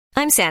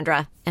I'm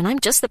Sandra, and I'm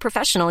just the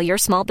professional your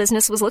small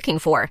business was looking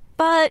for.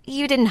 But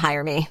you didn't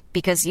hire me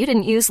because you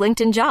didn't use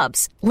LinkedIn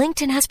Jobs.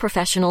 LinkedIn has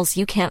professionals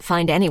you can't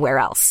find anywhere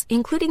else,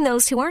 including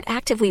those who aren't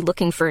actively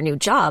looking for a new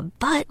job,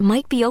 but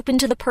might be open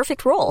to the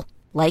perfect role,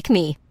 like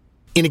me.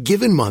 In a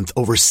given month,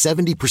 over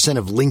 70%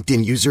 of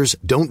LinkedIn users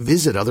don't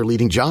visit other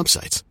leading job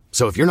sites.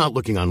 So if you're not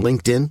looking on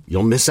LinkedIn,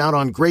 you'll miss out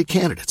on great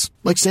candidates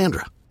like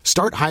Sandra.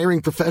 Start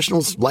hiring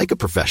professionals like a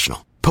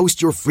professional.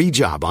 Post your free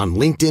job on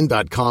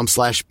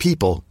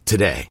linkedin.com/people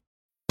today.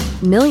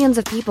 Millions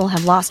of people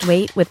have lost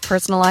weight with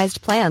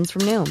personalized plans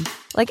from Noom.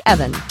 Like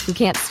Evan, who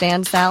can't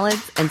stand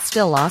salads and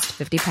still lost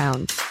 50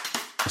 pounds.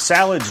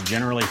 Salads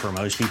generally for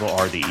most people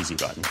are the easy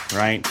button,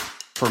 right?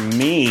 For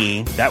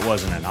me, that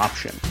wasn't an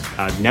option.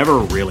 I never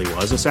really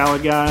was a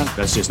salad guy.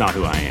 That's just not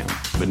who I am.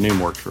 But Noom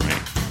worked for me.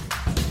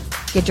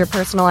 Get your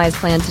personalized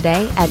plan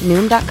today at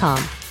Noom.com.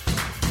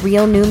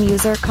 Real Noom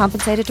user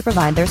compensated to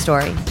provide their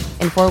story.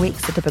 In 4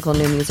 weeks, the typical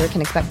Noom user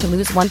can expect to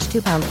lose 1 to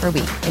 2 pounds per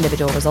week.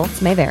 Individual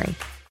results may vary.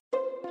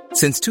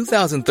 Since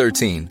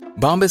 2013,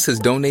 Bombas has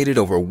donated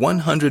over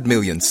 100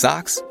 million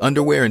socks,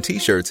 underwear, and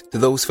T-shirts to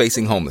those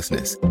facing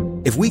homelessness.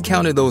 If we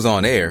counted those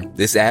on air,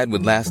 this ad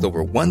would last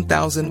over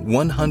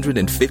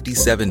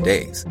 1,157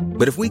 days.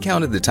 But if we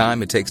counted the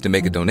time it takes to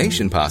make a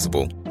donation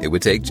possible, it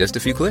would take just a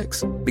few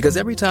clicks. Because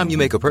every time you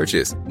make a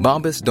purchase,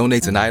 Bombas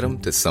donates an item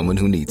to someone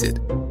who needs it.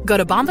 Go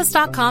to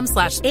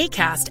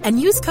bombas.com/ACAST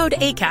and use code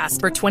ACAST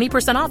for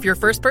 20% off your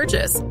first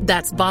purchase.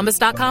 That's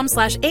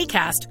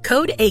bombas.com/ACAST,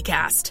 code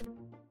ACAST.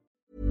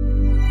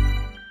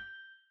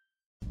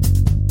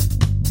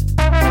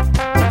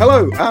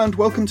 Hello and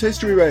welcome to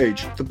History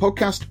Rage, the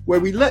podcast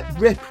where we let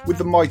rip with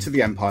the might of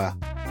the Empire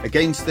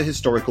against the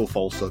historical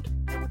falsehood.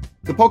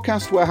 The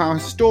podcast where our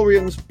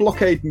historians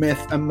blockade myth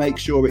and make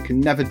sure it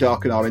can never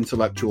darken our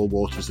intellectual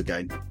waters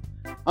again.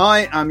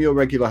 I am your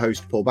regular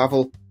host, Paul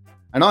Bavill,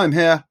 and I'm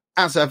here,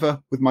 as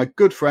ever, with my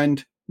good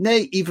friend,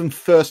 nay, even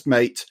first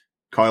mate,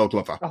 Kyle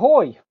Glover.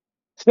 Ahoy!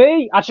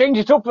 See, I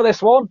changed it up for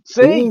this one.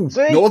 See?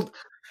 Good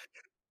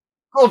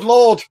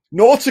Lord,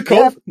 nautical,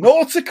 Yeah.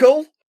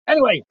 nautical.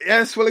 Anyway.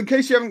 Yes, well, in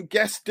case you haven't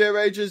guessed, dear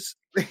Ragers,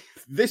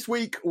 this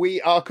week we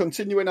are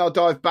continuing our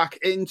dive back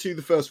into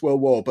the First World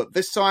War, but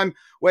this time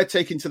we're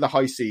taking to the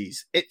high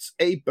seas. It's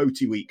a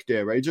boaty week,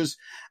 dear Ragers,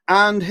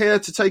 and here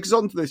to take us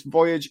on to this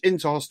voyage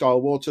into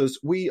hostile waters,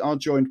 we are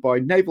joined by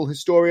naval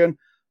historian,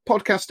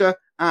 podcaster,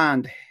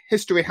 and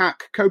history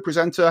hack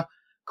co-presenter,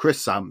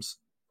 Chris Sams.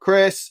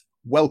 Chris,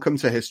 welcome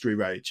to History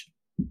Rage.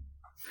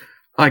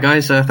 Hi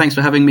guys, thanks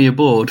for having me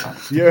aboard.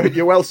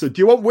 You're well, sir. Do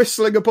you want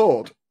whistling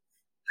aboard?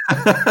 I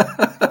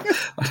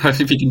don't know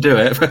if you can do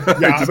it.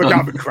 Yeah,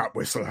 I'm a crap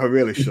whistler. I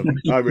really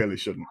shouldn't.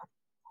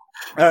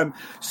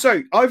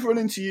 So I've run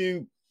into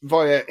you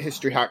via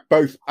History Hack,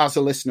 both as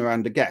a listener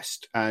and a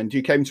guest, and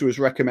you came to us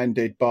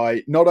recommended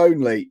by not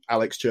only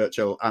Alex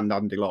Churchill and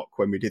Andy Locke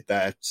when we did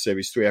their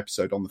Series 3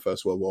 episode on the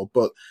First World War,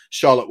 but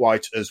Charlotte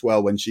White as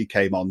well when she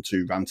came on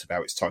to rant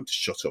about it's time to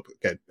shut up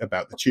again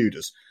about the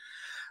Tudors.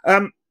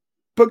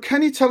 But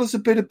can you tell us a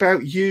bit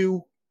about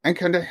you and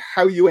kind of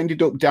how you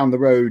ended up down the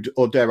road,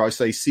 or dare I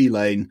say sea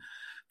lane,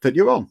 that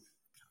you're on?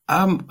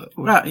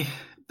 Right.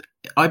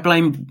 I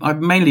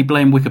mainly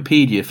blame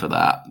Wikipedia for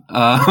that.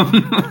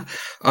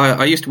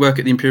 I used to work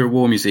at the Imperial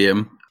War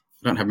Museum.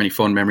 I don't have many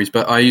fond memories,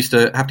 but I used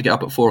to have to get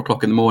up at 4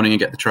 o'clock in the morning and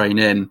get the train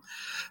in.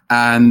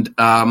 And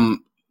I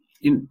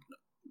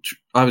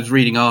was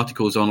reading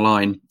articles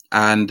online,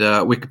 and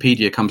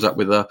Wikipedia comes up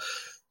with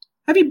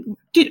have you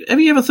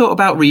ever thought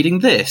about reading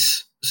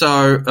this?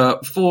 So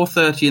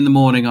 4:30 in the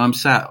morning, I'm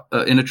sat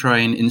in a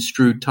train in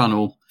Strood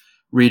Tunnel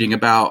reading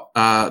about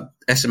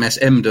SMS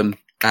Emden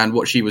and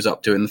what she was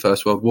up to in the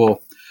First World War.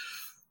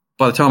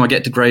 By the time I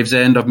get to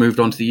Gravesend, I've moved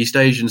on to the East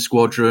Asian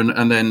Squadron,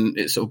 and then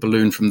it sort of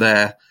ballooned from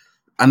there.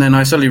 And then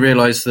I suddenly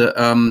realised that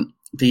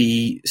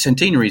the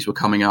centenaries were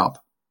coming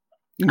up,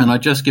 and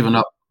I'd just given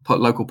up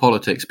local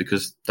politics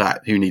because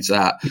who needs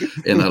that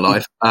in their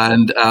life?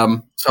 And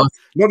so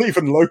not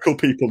even local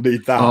people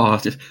need that. Oh,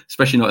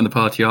 especially not in the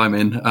party I'm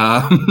in.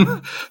 I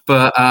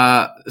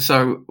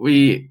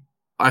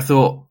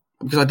thought,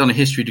 because I'd done a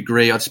history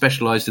degree, I'd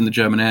specialised in the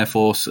German Air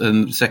Force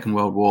and the Second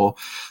World War.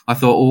 I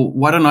thought, well,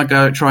 why don't I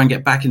go try and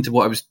get back into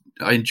what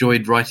I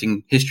enjoyed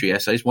writing history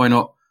essays? Why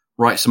not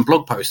write some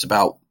blog posts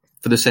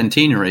for the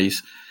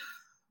centenaries?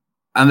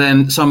 And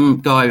then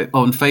some guy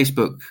on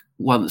Facebook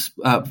once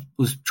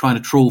was trying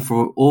to trawl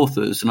for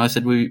authors, and I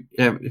said,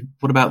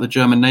 what about the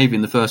German Navy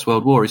in the First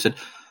World War? He said,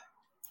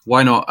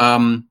 why not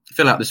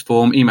fill out this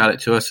form, email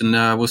it to us, and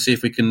we'll see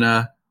if we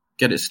can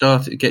get it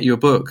started, get you a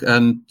book.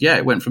 And yeah,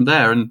 it went from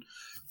there, and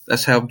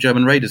that's how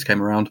German Raiders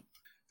came around.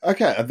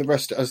 Okay, and the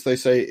rest, as they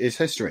say, is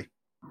history.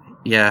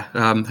 Yeah,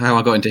 how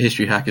I got into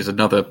History Hack is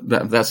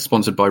that's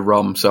sponsored by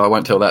rum, so I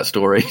won't tell that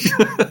story.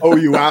 Oh,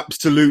 you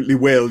absolutely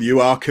will.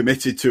 You are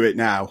committed to it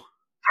now.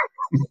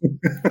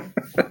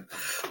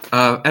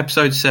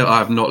 Episode 7, I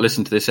have not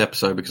listened to this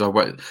episode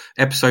because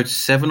episode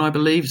 7, I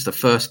believe, is the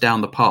first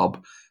down the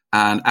pub,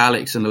 and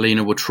Alex and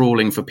Alina were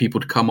trawling for people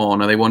to come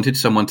on, and they wanted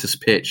someone to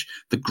pitch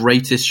the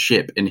greatest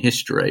ship in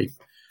history.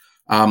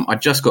 I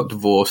just got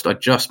divorced. I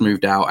just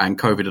moved out, and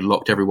COVID had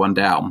locked everyone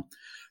down.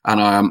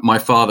 And my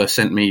father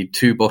sent me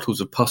 2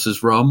 bottles of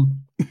Pusser's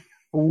rum.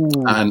 Ooh.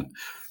 And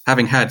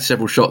having had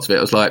several shots of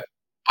it,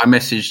 I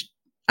messaged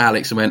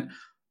Alex and went,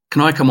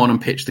 "Can I come on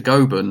and pitch the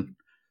Goban?"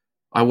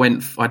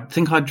 I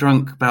think I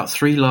drank about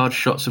 3 large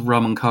shots of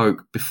rum and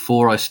coke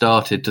before I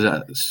started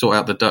to sort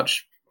out the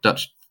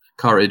Dutch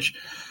courage.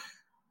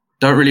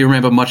 Don't really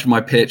remember much of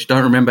my pitch.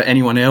 Don't remember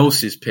anyone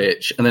else's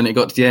pitch. And then it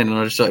got to the end and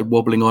I just started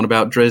wobbling on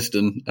about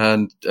Dresden.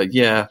 And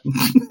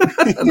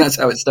and that's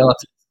how it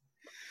started.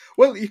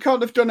 Well, you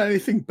can't have done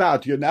anything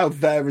bad. You're now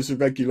there as a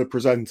regular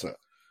presenter.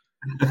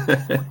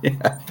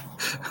 Yeah.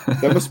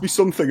 There must be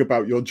something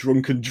about your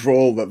drunken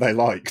drawl that they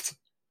liked.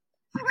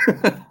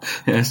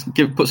 Yes,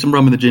 put some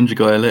rum in the ginger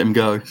guy and let him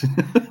go.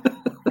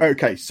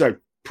 Okay, so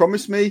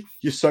promise me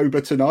you're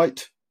sober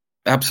tonight?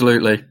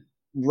 Absolutely.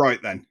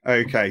 Right then.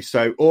 Okay,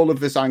 so all of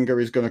this anger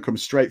is going to come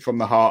straight from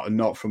the heart and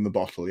not from the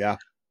bottle, yeah?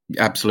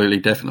 Absolutely,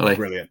 definitely.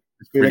 Brilliant.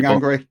 Feeling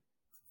angry?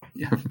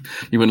 Yeah.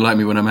 You wouldn't like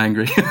me when I'm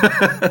angry.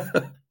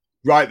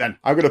 Right then,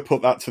 I'm going to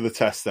put that to the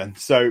test then.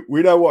 So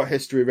we know what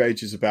History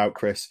Rage is about,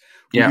 Chris.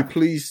 Will you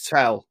please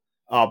tell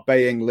our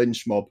baying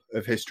lynch mob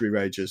of History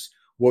Ragers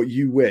what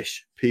you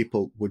wish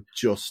people would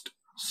just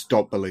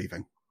stop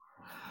believing?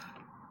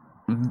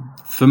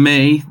 For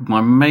me,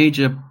 my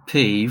major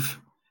peeve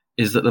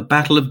is that the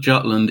Battle of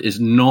Jutland is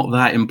not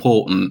that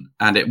important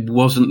and it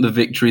wasn't the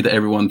victory that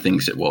everyone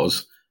thinks it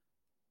was.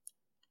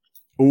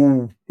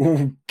 Ooh,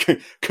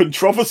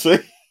 controversy.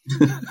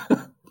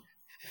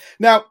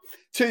 Now,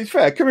 to be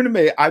fair, coming to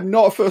me, I'm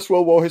not a First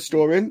World War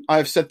historian. I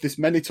have said this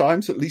many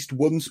times, at least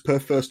once per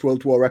First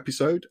World War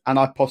episode, and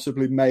I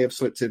possibly may have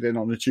slipped it in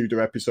on a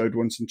Tudor episode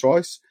once and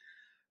twice.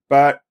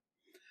 But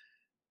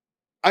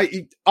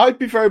I'd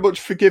be very much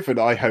forgiven,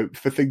 I hope,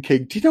 for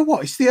thinking, do you know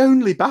what? It's the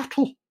only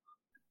battle.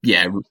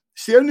 Yeah.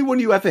 It's the only one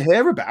you ever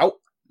hear about.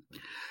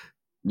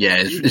 Yeah,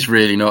 it's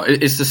really not.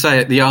 It's to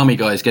say the army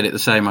guys get it the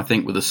same, I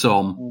think, with the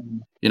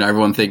Somme. You know,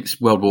 everyone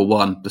thinks World War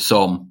One, the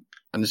Somme,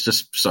 and there's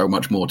just so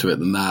much more to it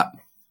than that.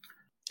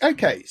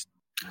 Okay.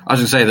 I was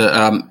going to say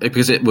that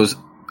because it was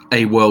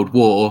a world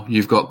war,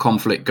 you've got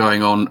conflict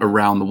going on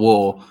around the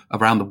world,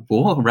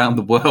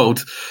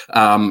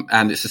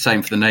 and it's the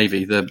same for the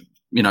Navy.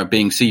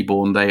 Being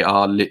seaborne, they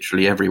are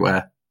literally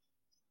everywhere,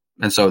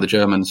 and so are the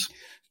Germans.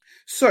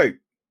 So,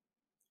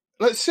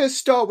 let's just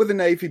start with the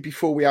Navy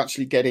before we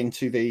actually get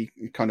into the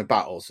kind of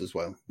battles as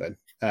well.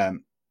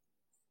 Then,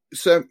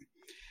 so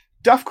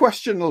daft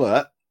question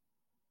alert: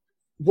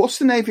 what's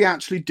the Navy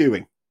actually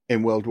doing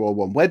in World War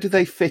One? Where do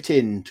they fit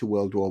into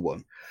World War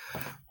One?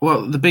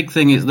 Well, the big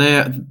thing is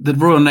the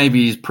Royal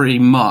Navy is pretty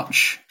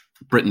much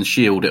Britain's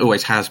shield. It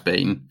always has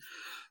been.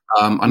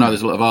 I know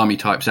there's a lot of army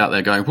types out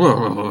there going,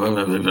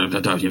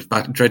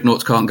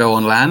 dreadnoughts can't go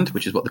on land,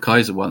 which is what the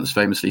Kaiser once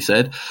famously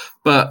said.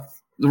 But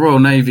the Royal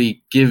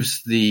Navy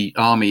gives the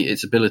army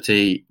its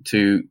ability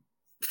to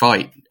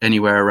fight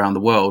anywhere around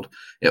the world.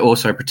 It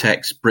also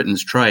protects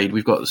Britain's trade.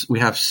 We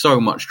have so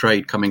much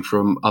trade coming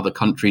from other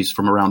countries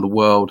from around the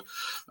world.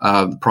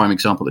 The prime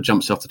example that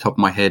jumps off the top of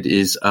my head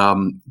is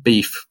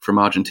beef from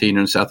Argentina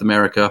and South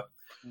America.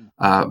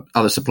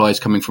 Other supplies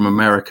coming from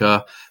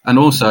America. And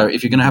also,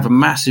 if you're going to have a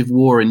massive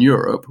war in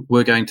Europe,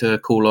 we're going to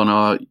call on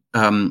our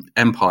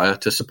empire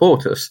to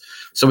support us.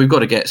 So we've got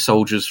to get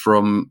soldiers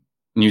from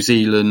New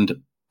Zealand,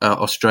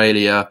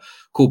 Australia,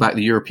 call back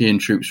the European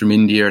troops from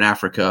India and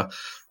Africa.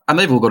 And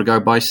they've all got to go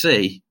by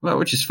sea, well,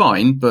 which is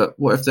fine. But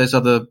what if there's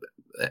other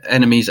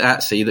enemies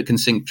at sea that can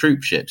sink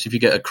troop ships? If you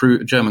get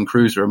a German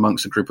cruiser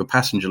amongst a group of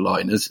passenger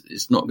liners,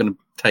 it's not going to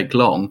take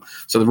long.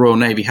 So the Royal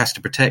Navy has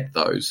to protect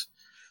those.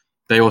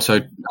 They also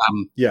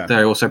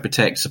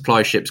protect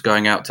supply ships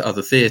going out to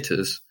other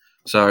theatres.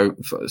 So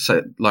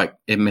like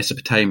in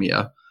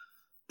Mesopotamia,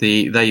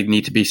 they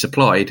need to be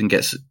supplied and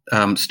get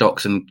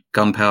stocks and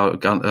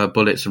gunpowder,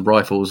 bullets and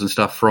rifles and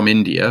stuff from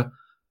India.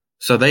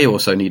 So they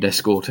also need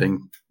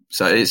escorting.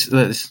 So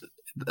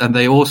and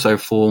they also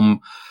form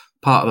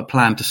part of the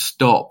plan to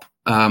stop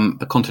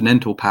a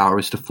continental power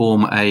is to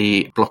form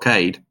a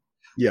blockade.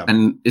 Yeah.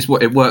 And it's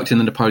what it worked in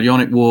the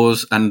Napoleonic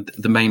Wars. And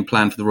the main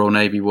plan for the Royal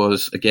Navy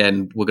was,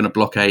 again, we're going to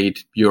blockade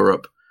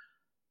Europe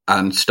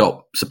and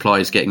stop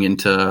supplies getting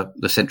into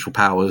the Central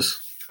Powers.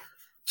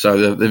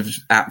 So they're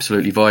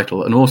absolutely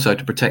vital. And also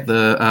to protect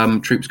the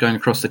troops going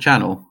across the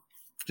Channel.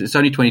 It's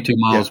only 22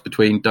 miles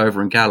between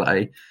Dover and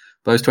Calais.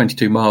 Those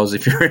 22 miles,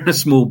 if you're in a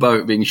small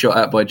boat being shot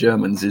at by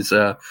Germans, is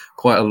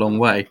quite a long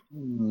way.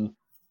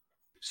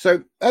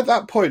 So at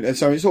that point,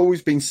 so it's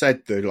always been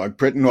said that like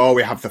Britain,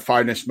 we have the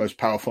finest, most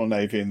powerful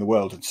navy in the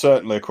world, and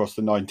certainly across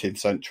the 19th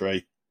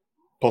century,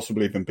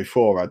 possibly even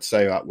before, I'd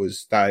say that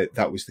was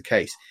the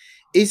case.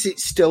 Is it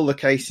still the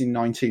case in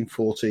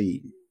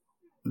 1914?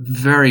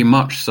 Very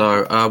much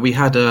so. We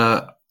had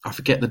I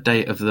forget the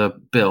date of the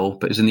bill,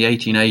 but it was in the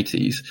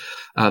 1880s,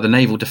 the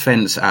Naval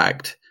Defence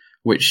Act,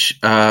 which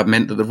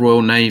meant that the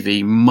Royal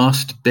Navy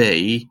must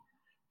be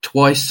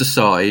twice the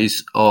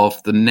size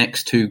of the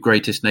next two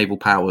greatest naval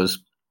powers,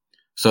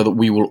 so that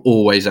we will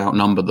always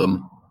outnumber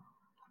them.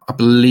 I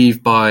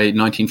believe by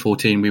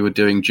 1914 we were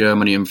doing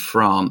Germany and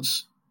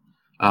France,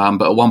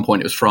 but at one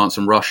point it was France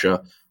and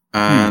Russia.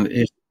 And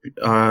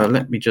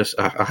let me just,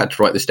 I had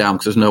to write this down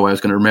because there's no way I was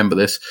going to remember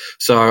this.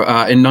 So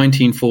in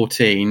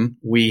 1914,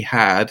 we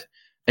had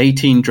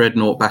 18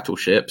 dreadnought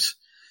battleships,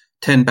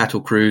 10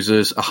 battle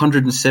cruisers,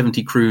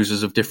 170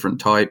 cruisers of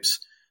different types,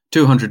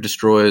 200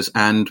 destroyers,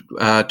 and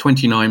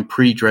 29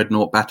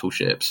 pre-dreadnought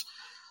battleships.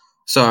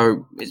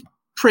 So it's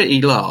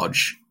pretty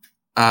large.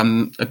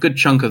 A good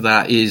chunk of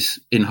that is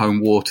in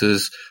home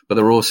waters, but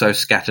they're also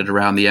scattered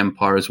around the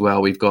empire as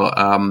well. We've got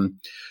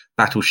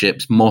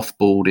battleships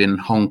mothballed in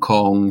Hong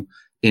Kong,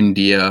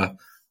 India,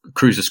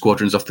 cruiser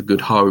squadrons off the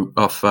Good Hope,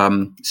 off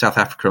South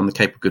Africa on the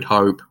Cape of Good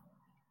Hope,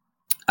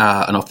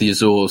 and off the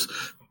Azores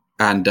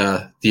and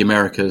the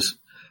Americas.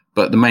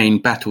 But the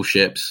main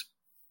battleships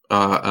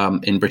are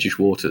in British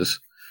waters,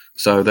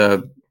 so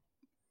they're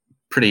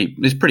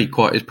it's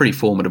pretty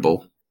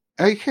formidable.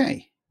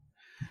 Okay.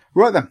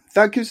 Right then,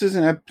 that gives us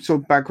an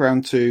sort of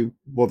background to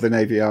what the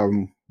Navy are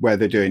and where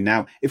they're doing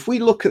now. If we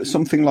look at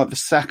something like the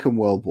Second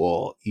World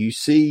War, you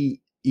see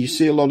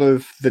a lot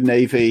of the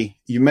Navy.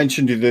 You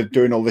mentioned they're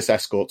doing all this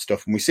escort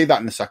stuff, and we see that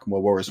in the Second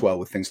World War as well,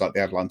 with things like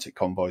the Atlantic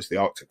convoys, the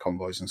Arctic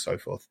convoys, and so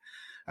forth.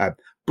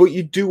 But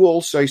you do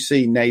also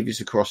see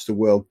navies across the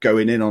world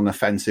going in on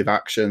offensive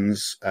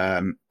actions.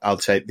 I'll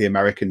take the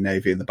American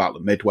Navy in the Battle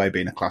of Midway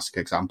being a classic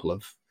example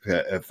of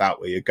that,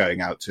 where you're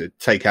going out to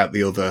take out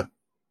the other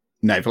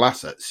naval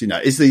assets.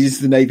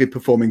 Is the Navy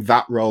performing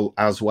that role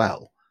as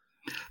well?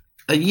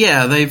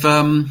 Yeah, they've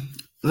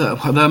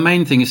the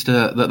main thing is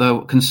that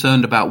they're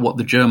concerned about what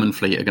the German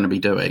fleet are going to be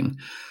doing.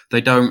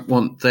 They don't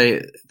want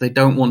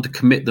to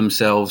commit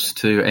themselves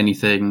to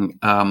anything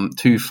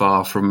too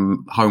far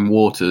from home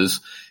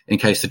waters in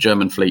case the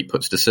German fleet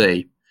puts to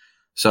sea.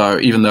 So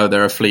even though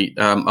there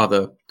are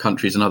other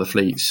countries and other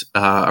fleets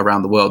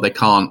around the world, they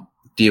can't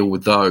deal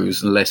with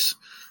those unless.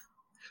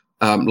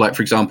 Like,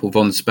 for example,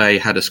 von Spee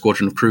had a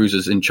squadron of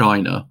cruisers in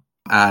China,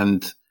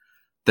 and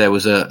there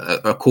was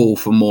a call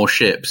for more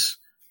ships,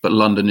 but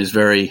London is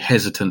very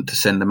hesitant to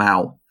send them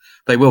out.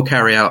 They will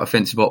carry out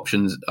offensive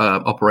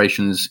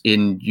operations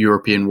in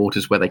European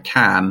waters where they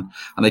can,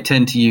 and they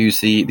tend to use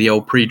the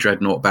old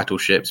pre-dreadnought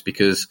battleships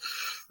because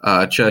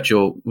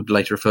Churchill would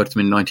later refer to them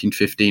in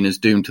 1915 as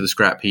doomed to the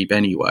scrap heap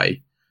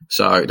anyway.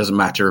 So it doesn't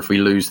matter if we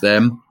lose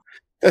them.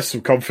 There's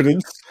some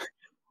confidence.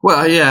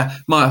 Well, yeah,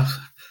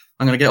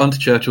 I'm going to get on to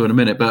Churchill in a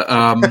minute, but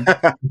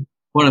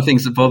one of the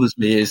things that bothers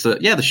me is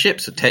that, the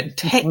ships are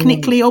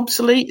technically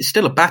obsolete. It's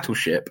still a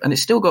battleship, and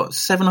it's still got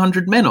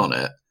 700 men on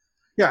it.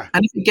 Yeah.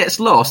 And if it gets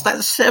lost,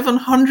 that's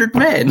 700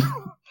 men.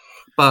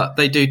 But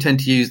they do tend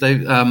to use,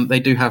 they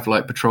do have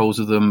like patrols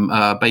of them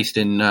based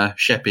in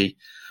Sheppey.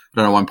 I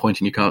don't know why I'm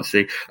pointing, you can't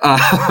see.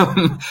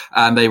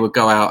 And they would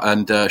go out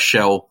and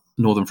shell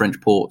northern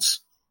French ports.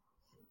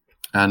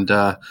 And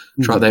there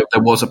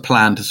was a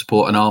plan to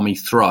support an army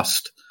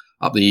thrust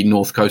up the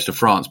north coast of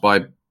France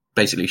by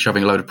basically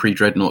shoving a load of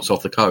pre-dreadnoughts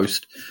off the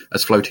coast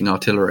as floating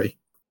artillery.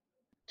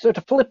 So to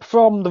flip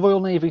from the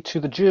Royal Navy to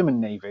the German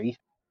Navy,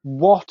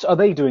 what are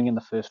they doing in the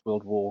First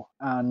World War,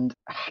 and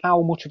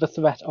how much of a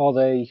threat are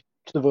they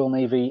to the Royal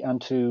Navy and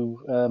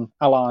to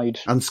Allied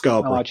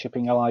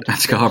shipping, Allied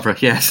Scarborough,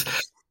 yes.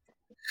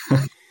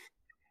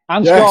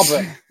 And yes.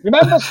 Scarborough.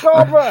 Remember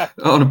Scarborough?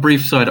 On a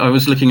brief side, I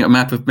was looking at a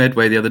map of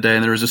Medway the other day,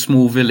 and there is a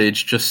small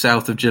village just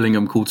south of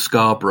Gillingham called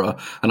Scarborough,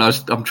 and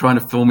I'm trying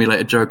to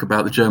formulate a joke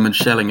about the Germans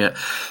shelling it.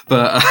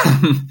 But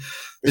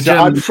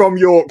I'm from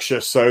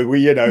Yorkshire, so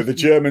the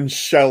Germans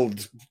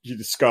shelled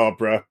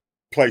Scarborough,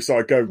 place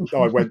I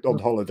went on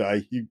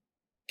holiday. You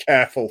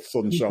careful,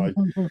 sunshine.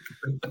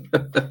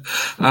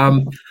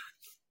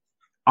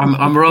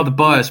 I'm rather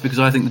biased because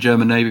I think the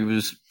German Navy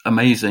was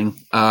amazing.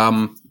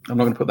 I'm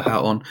not going to put the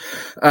hat on,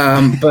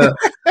 but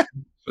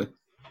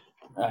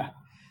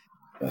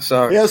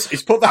so yes,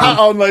 he's put the hat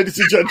on, ladies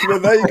and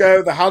gentlemen. There you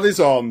go. The hat is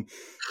on.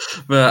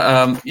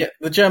 But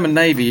the German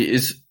Navy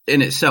is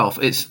in itself.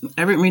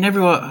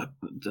 Everyone.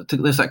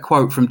 There's that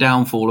quote from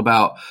Downfall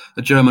about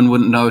a German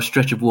wouldn't know a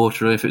stretch of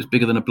water if it was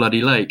bigger than a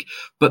bloody lake.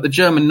 But the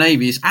German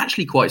Navy is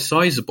actually quite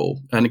sizable.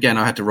 And again,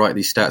 I had to write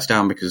these stats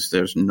down because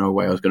there's no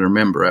way I was going to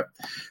remember it.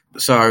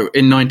 So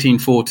in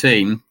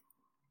 1914,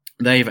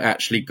 they've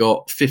actually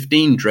got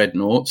 15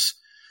 dreadnoughts,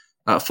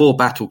 4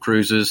 battle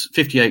cruisers,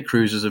 58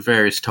 cruisers of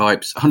various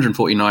types,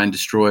 149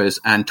 destroyers,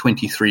 and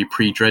 23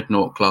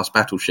 pre-dreadnought class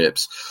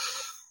battleships.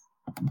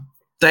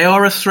 They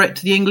are a threat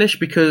to the English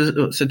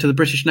to the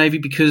British Navy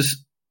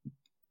because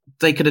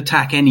they could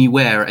attack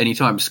anywhere at any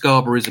time.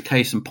 Scarborough is a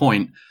case in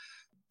point.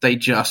 They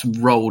just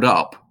rolled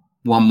up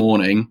one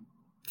morning,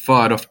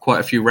 fired off quite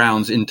a few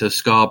rounds into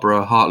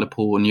Scarborough,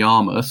 Hartlepool, and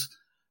Yarmouth,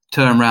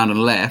 turned around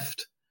and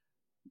left.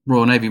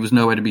 Royal Navy was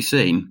nowhere to be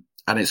seen,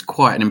 and it's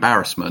quite an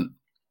embarrassment.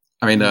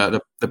 I mean,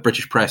 the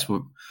British press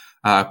would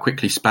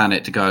quickly span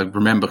it to go,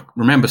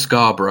 remember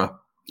Scarborough,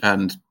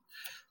 and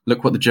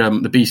look what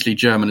the beastly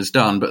German has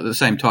done. But at the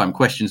same time,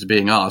 questions are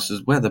being asked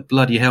as where the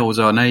bloody hell was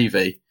our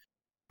Navy?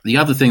 The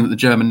other thing that the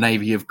German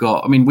Navy have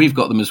got, I mean, we've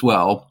got them as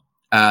well,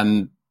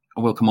 and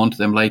we'll come on to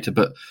them later,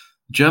 but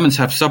Germans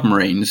have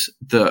submarines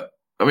that,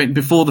 I mean,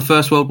 before the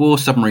First World War,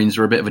 submarines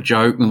were a bit of a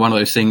joke and one of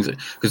those things,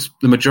 because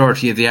the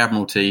majority of the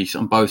admiralty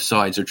on both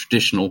sides are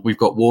traditional. We've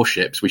got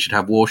warships. We should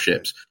have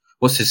warships.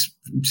 What's this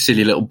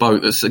silly little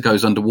boat that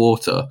goes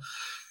underwater?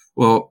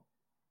 Well,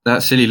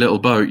 that silly little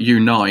boat,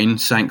 E09,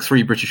 sank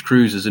 3 British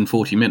cruisers in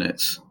 40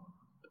 minutes.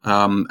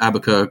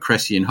 Abaca,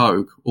 Cressy and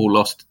Hogue all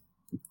lost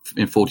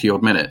in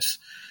 40-odd minutes.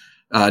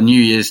 New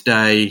Year's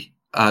Day,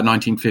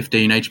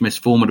 1915, HMS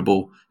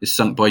Formidable is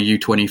sunk by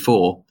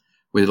U-24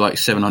 with like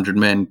 700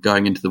 men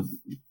getting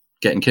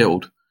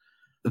killed.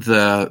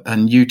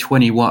 And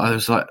U-21, there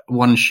was like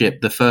one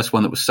ship, the first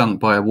one that was sunk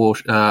by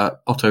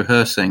Otto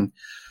Hersing,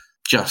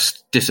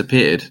 just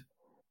disappeared.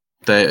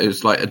 It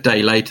was like a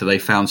day later they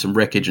found some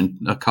wreckage and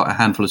a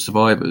handful of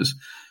survivors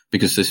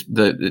because this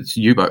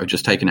U-boat had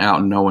just taken it out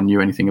and no one knew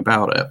anything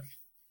about it.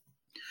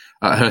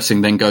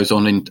 Hersing then goes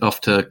on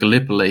off to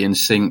Gallipoli and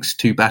sinks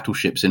 2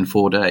 battleships in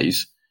 4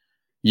 days.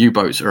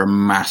 U-boats are a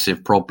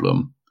massive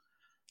problem.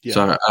 Yeah.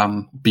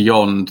 So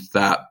beyond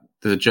that,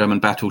 the German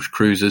battle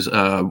cruisers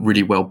are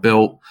really well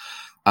built.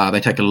 They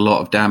take a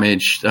lot of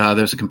damage.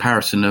 There's a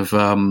comparison of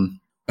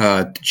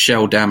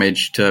shell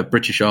damage to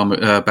British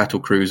battle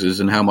cruisers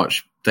and how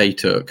much they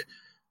took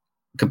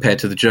compared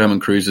to the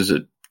German cruisers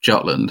at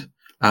Jutland.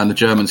 And the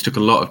Germans took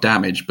a lot of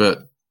damage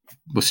but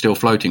were still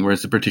floating,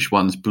 whereas the British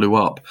ones blew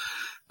up.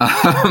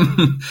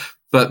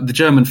 But the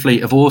German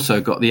fleet have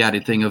also got the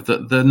added thing of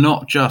that they're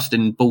not just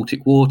in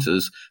Baltic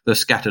waters, they're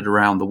scattered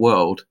around the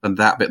world. And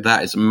that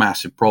is a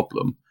massive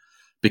problem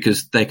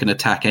because they can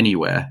attack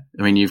anywhere.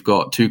 I mean, you've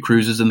got 2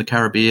 cruisers in the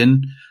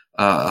Caribbean,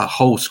 a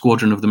whole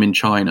squadron of them in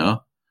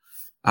China,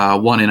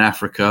 1 in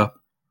Africa,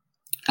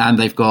 and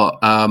they've got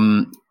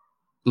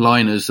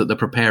liners that they're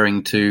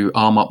preparing to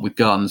arm up with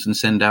guns and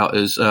send out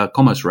as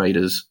commerce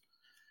raiders.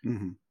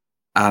 Mm-hmm.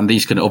 And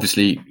these can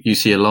obviously, you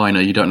see a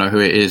liner, you don't know who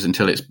it is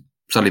until it's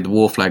suddenly the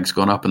war flag's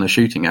gone up and they're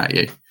shooting at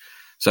you.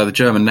 So the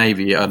German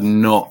Navy are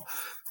not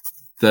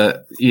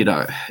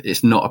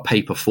it's not a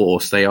paper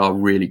force. They are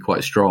really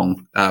quite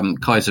strong.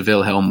 Kaiser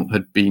Wilhelm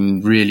had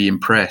been really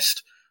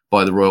impressed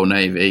by the Royal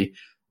Navy,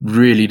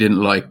 really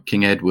didn't like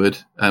King Edward,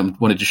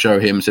 wanted to show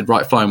him, said,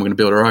 right, fine, we're going to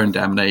build our own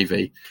damn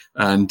Navy.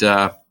 And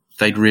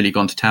they'd really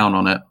gone to town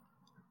on it.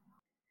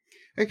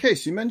 Okay,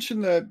 so you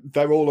mentioned that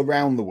they're all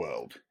around the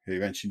world. You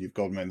mentioned you've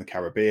got them in the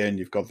Caribbean,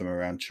 you've got them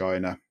around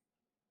China.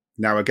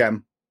 Now,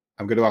 again,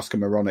 I'm going to ask a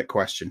moronic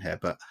question here,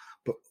 but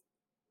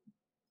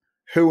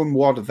who and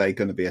what are they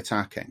going to be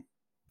attacking?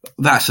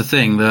 That's the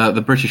thing.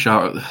 The British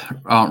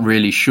aren't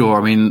really sure.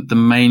 I mean, the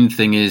main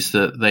thing is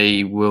that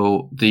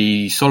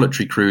the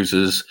solitary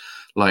cruisers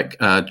like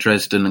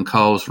Dresden and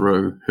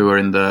Karlsruhe, who are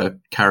in the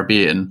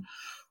Caribbean,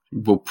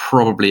 will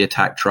probably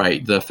attack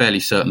trade. They're fairly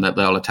certain that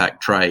they'll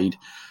attack trade.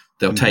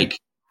 They'll take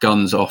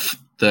guns off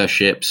their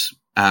ships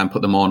and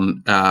put them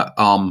on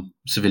armed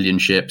civilian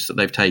ships that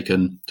they've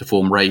taken to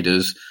form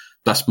raiders,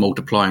 thus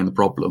multiplying the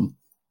problem.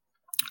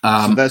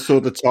 So they're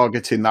sort of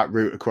targeting that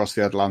route across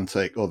the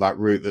Atlantic, or that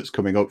route that's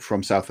coming up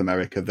from South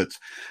America. That's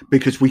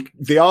because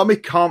the army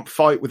can't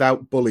fight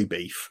without bully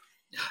beef.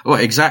 Well,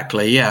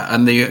 exactly, yeah.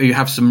 And you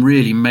have some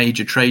really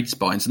major trade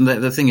spines. And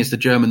the thing is, the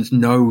Germans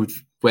know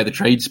where the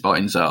trade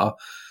spines are.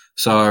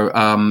 So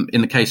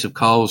in the case of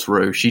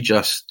Karlsruhe, she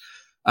just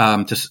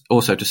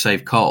to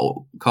save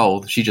coal,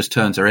 she just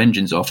turns her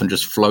engines off and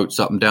just floats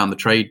up and down the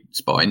trade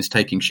spines,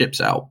 taking ships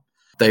out.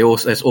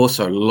 There's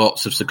also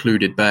lots of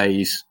secluded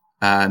bays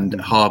and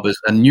harbours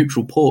and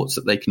neutral ports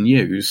that they can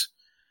use.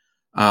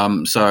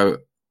 So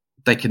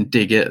they can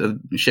dig it.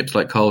 Ships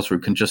like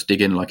Karlsruhe can just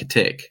dig in like a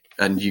tick,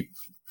 and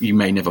you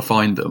may never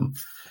find them.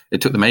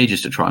 It took them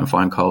ages to try and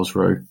find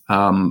Karlsruhe.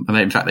 And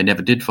in fact, they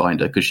never did find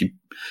her because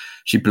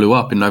she blew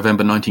up in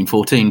November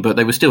 1914, but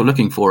they were still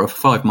looking for her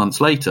 5 months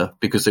later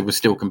because they were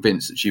still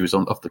convinced that she was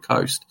off the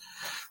coast.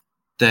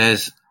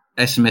 There's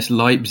SMS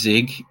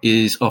Leipzig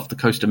is off the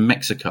coast of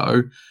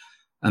Mexico,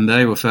 and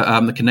they were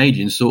the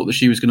Canadians thought that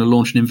she was going to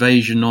launch an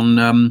invasion on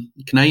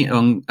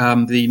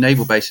the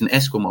naval base in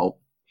Esquimalt.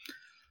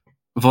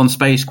 Von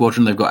Spey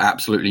Squadron, they've got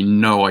absolutely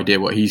no idea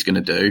what he's going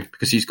to do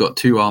because he's got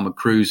 2 armoured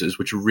cruisers,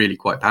 which are really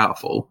quite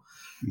powerful,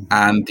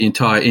 and the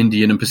entire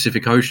Indian and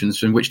Pacific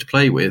Oceans in which to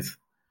play with.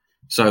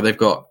 So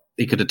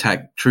he could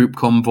attack troop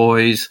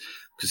convoys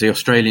because the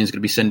Australians are going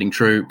to be sending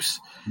troops.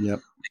 Yep.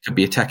 He could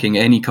be attacking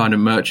any kind of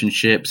merchant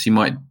ships. He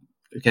might,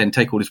 again,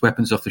 take all his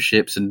weapons off the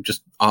ships and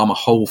just arm a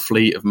whole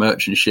fleet of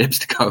merchant ships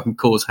to go and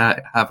cause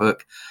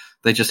havoc.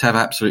 They just have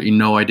absolutely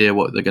no idea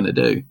what they're going to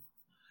do.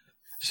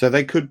 So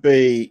they could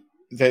be,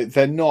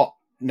 they're not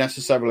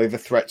necessarily the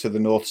threat to the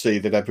North Sea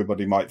that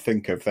everybody might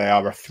think of. They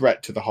are a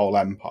threat to the whole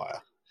empire.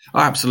 Oh,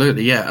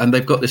 absolutely, yeah. And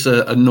they've got this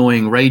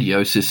annoying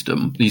radio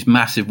system, these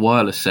massive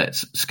wireless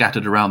sets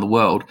scattered around the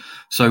world.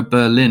 So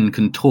Berlin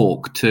can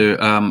talk to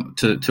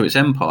its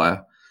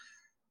empire,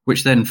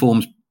 which then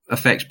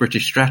affects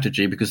British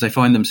strategy because they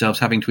find themselves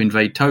having to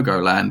invade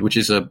Togoland, which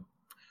is a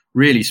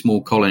really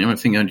small colony. I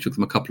think it only took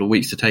them a couple of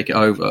weeks to take it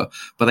over,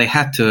 but they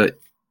had to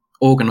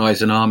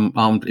organise an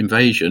armed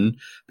invasion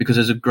because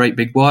there's a great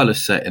big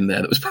wireless set in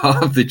there that was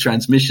part of the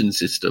transmission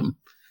system.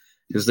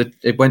 because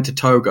it went to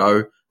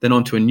Togo, then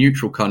onto a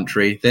neutral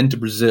country, then to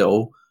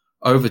Brazil,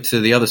 over to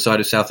the other side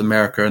of South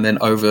America, and then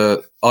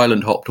over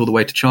island hopped all the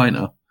way to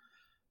China.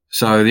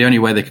 So the only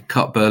way they could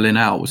cut Berlin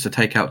out was to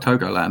take out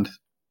Togoland.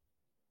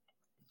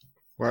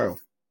 Wow.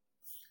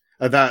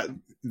 That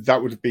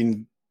would have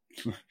been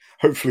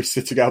hopefully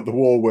sitting out the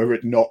war were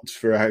it not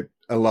for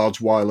a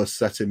large wireless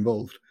set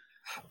involved.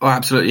 Oh,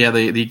 absolutely. Yeah,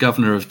 the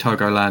governor of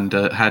Togoland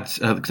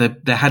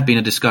there had been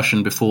a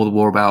discussion before the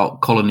war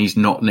about colonies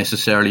not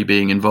necessarily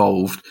being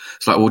involved.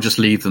 It's like, we'll just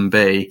leave them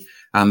be.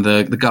 And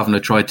the governor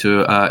tried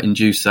to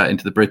induce that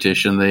into the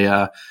British, and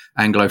the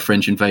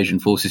Anglo-French invasion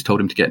forces told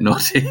him to get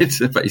knotted,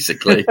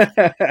 basically.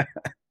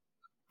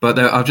 But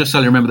I'll just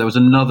suddenly remember there was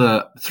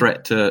another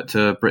threat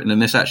to Britain,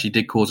 and this actually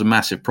did cause a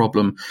massive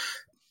problem.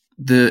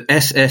 The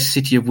SS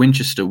City of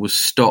Winchester was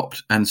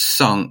stopped and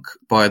sunk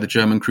by the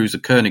German cruiser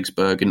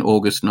Königsberg in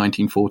August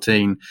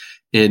 1914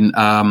 in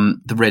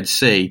the Red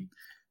Sea.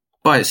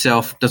 By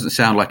itself, doesn't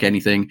sound like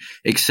anything,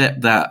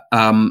 except that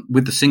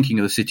with the sinking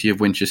of the City of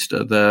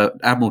Winchester, the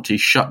Admiralty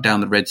shut down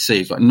the Red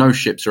Sea. It's like no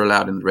ships are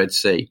allowed in the Red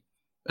Sea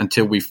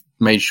until we've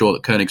made sure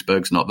that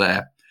Königsberg's not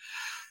there.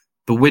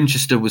 But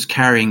Winchester was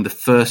carrying the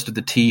first of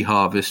the tea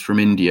harvest from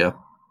India.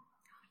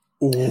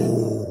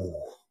 Ooh.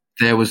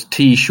 There was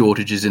tea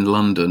shortages in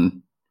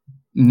London.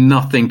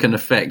 Nothing can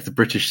affect the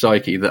British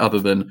psyche other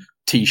than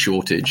tea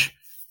shortage.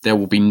 There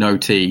will be no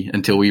tea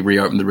until we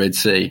reopen the Red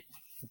Sea.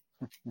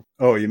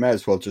 Oh, you may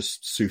as well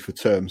just sue for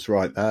terms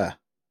right there.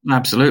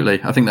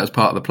 Absolutely. I think that was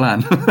part of the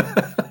plan.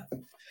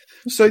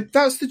 So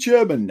that's the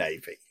German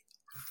Navy.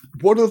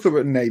 What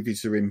other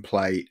navies are in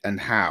play and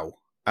how?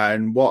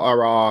 And what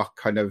are our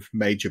kind of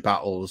major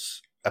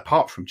battles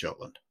apart from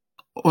Jutland?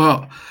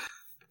 Well,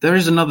 there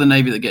is another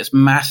navy that gets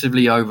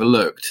massively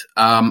overlooked,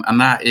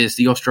 and that is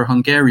the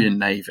Austro-Hungarian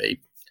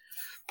Navy.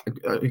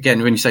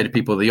 Again, when you say to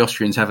people the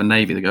Austrians have a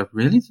navy, they go,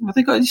 "Really? Have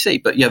they got any sea?"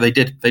 But yeah, they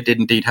did. They did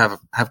indeed have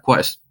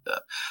quite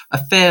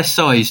a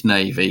fair-sized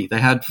navy. They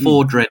had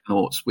 4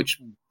 dreadnoughts, which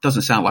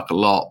doesn't sound like a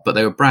lot, but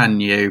they were brand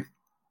new.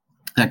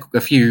 They had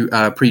a few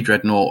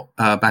pre-dreadnought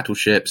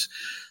battleships,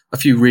 a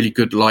few really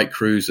good light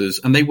cruisers,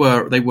 and they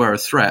were a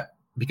threat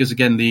because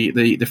again,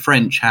 the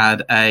French had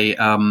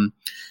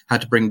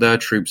to bring their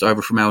troops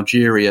over from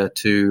Algeria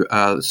to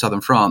southern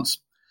France,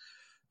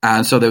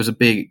 and so there was a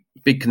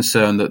big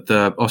concern that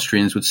the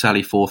Austrians would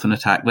sally forth and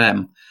attack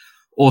them.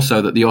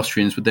 Also, that the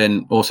Austrians would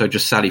then also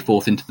just sally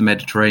forth into the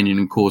Mediterranean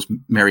and cause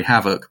merry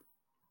havoc.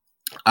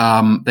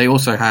 They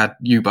also had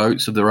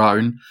U-boats of their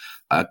own.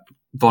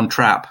 Von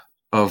Trapp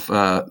of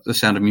The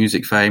Sound of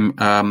Music fame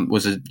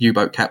was a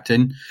U-boat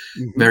captain.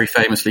 Mm-hmm. Very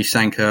famously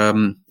sank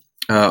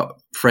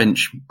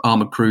French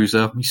armoured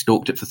cruiser. He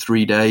stalked it for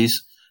 3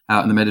 days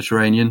out in the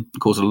Mediterranean,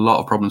 caused a lot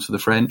of problems for the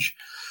French.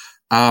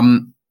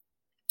 And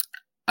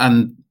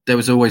there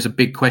was always a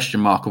big question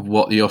mark of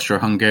what the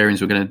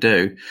Austro-Hungarians were going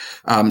to do.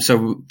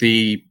 So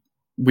we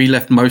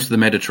left most of the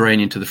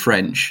Mediterranean to the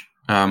French,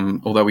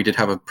 although we did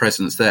have a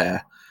presence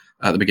there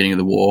at the beginning of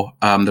the war.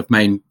 The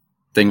main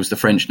thing was the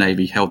French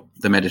Navy held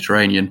the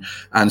Mediterranean,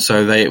 and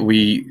so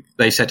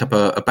they set up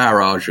a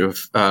barrage of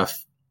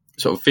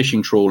sort of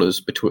fishing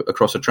trawlers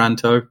across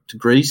Otranto to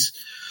Greece,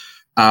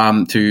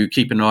 to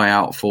keep an eye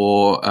out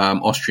for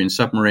Austrian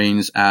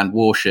submarines and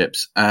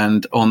warships.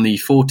 And on the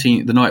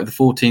night of the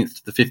 14th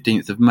to the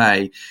 15th of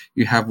May,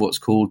 you have what's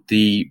called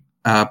the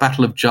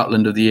Battle of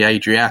Jutland of the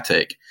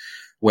Adriatic,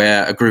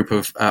 where a group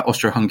of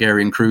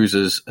Austro-Hungarian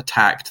cruisers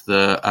attacked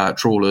the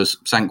trawlers,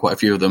 sank quite a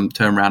few of them,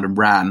 turned around and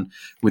ran,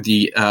 with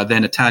the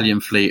then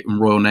Italian fleet and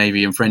Royal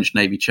Navy and French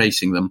Navy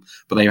chasing them.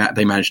 But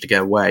they managed to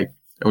get away,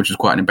 which was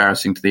quite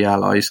embarrassing to the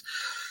Allies.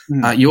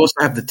 You also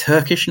have the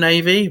Turkish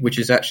Navy, which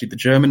is actually the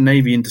German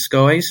Navy in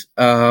disguise.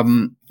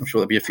 I'm sure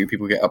there'll be a few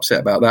people who get upset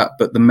about that,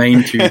 but the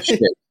main 2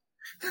 ships.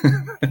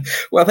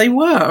 Well, they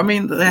were. I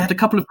mean, they had a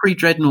couple of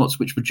pre-dreadnoughts,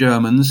 which were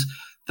Germans.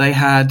 They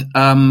had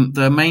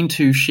the main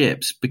 2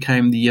 ships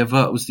became the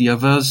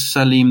Yavuz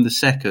Salim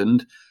II,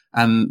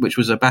 and which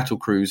was a battle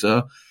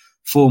cruiser,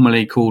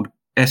 formerly called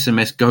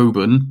SMS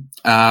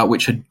Goeben,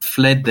 which had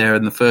fled there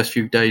in the first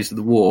few days of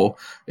the war,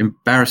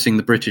 embarrassing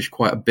the British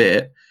quite a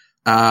bit.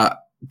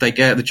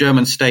 The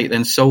German state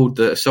then sold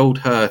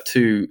her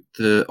to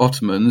the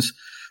Ottomans,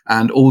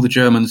 and all the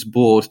Germans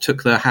aboard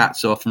took their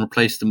hats off and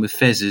replaced them with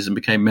fezzes and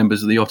became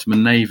members of the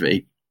Ottoman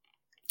Navy,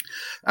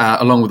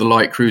 along with the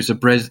light cruiser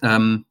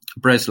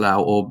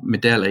Breslau or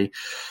Mideli.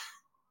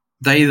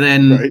 They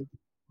then,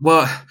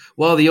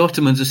 while the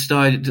Ottomans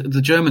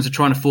the Germans are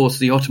trying to force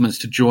the Ottomans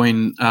to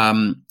join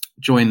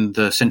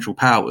the Central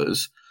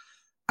Powers.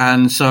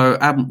 And so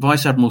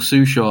Vice Admiral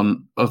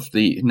Souchon, of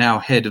the now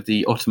head of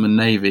the Ottoman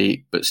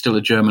Navy, but still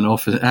a German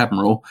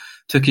admiral,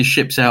 took his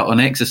ships out on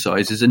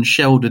exercises and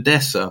shelled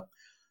Odessa,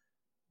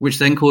 which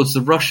then caused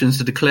the Russians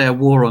to declare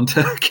war on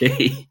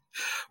Turkey,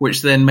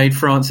 which then made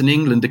France and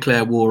England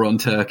declare war on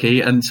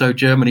Turkey. And so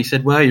Germany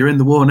said, well, you're in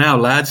the war now,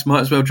 lads,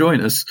 might as well join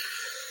us.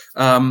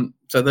 So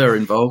they're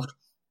involved.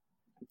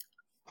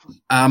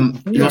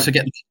 You also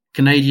get the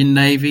Canadian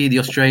Navy, the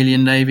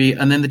Australian Navy,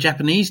 and then the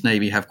Japanese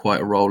Navy have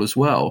quite a role as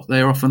well. They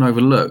are often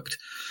overlooked.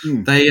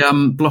 They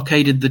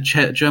blockaded the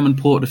German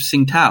port of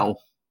Tsingtao,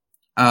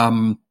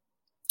 and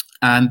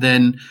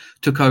then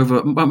took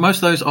over most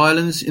of those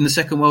islands in the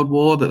Second World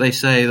War that they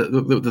say that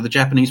the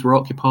Japanese were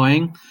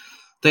occupying.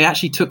 They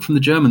actually took from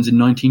the Germans in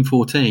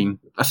 1914.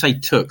 I say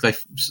took,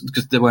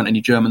 because there weren't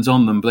any Germans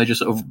on them, but they just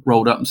sort of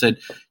rolled up and said,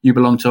 "You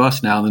belong to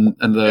us now." And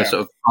the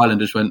sort of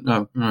islanders went,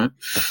 "Oh, all right."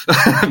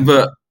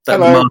 But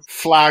hello,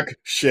 flag,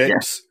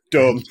 ships,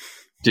 done.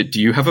 Do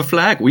you have a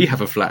flag? We have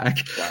a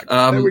flag.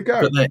 There we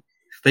go. But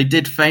they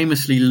did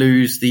famously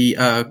lose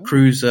the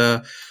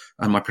cruiser,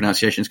 and my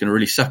pronunciation is going to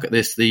really suck at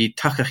this, the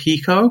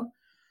Takahiko.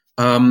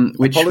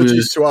 Which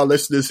Apologies to our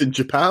listeners in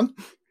Japan.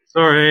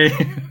 Sorry.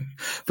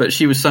 But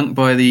she was sunk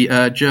by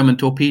the German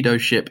torpedo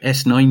ship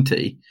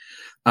S90,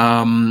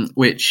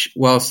 which,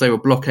 whilst they were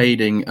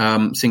blockading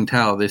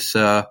Tsingtao, this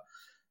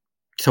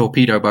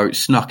torpedo boat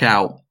snuck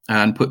out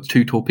and put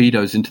 2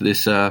 torpedoes into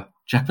this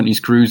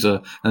Japanese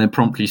cruiser and then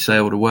promptly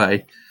sailed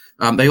away.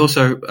 They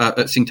also, at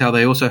Tsingtao,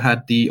 they also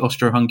had the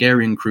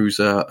Austro-Hungarian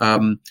cruiser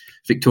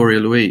Victoria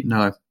Louise.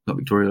 No, not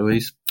Victoria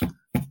Louise.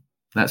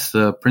 That's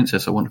the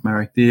princess I want to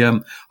marry.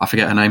 I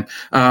forget her name.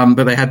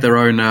 But they had their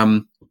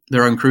own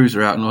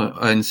cruiser out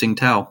in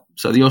Tsingtao.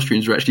 So the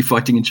Austrians were actually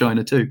fighting in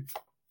China too.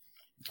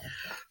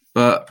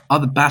 But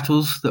other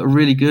battles that are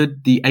really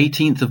good, the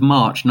 18th of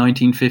March,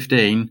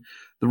 1915,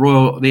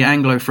 the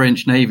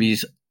Anglo-French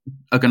navies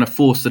are going to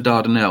force the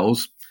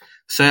Dardanelles,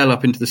 sail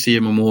up into the Sea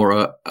of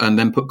Marmora, and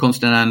then put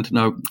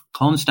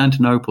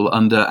Constantinople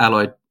under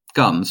Allied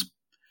guns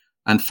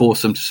and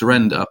force them to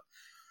surrender.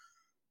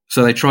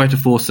 So they try to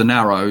force the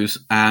Narrows,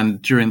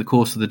 and during the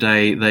course of the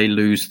day, they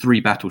lose 3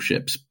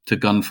 battleships to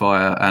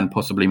gunfire and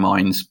possibly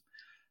mines.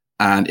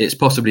 And it's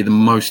possibly the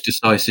most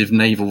decisive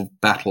naval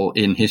battle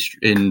in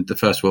history in the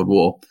First World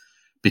War,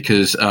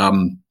 because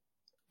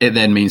it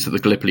then means that the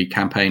Gallipoli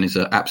campaign is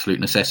an absolute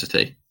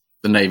necessity.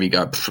 The Navy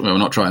go, we're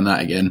not trying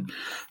that again.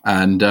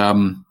 And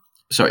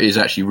so it is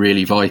actually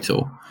really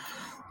vital.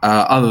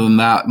 Other than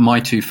that,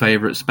 my 2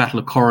 favourites, Battle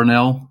of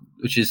Coronel,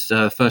 which is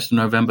 1st of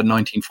November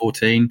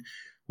 1914,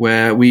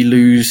 where we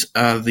lose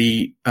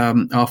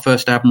our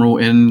first admiral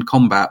in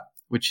combat,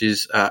 which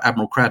is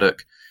Admiral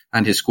Craddock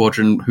and his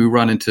squadron, who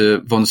run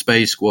into von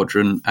Spey's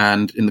squadron,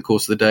 and in the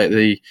course of the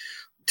day,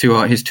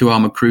 his 2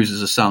 armoured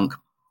cruisers are sunk,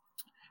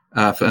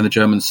 and the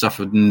Germans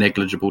suffered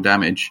negligible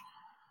damage.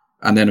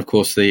 And then, of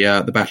course,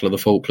 the Battle of the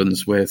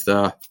Falklands, where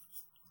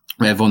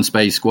von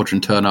Spey's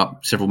squadron turn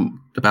up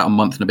about a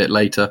month and a bit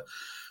later,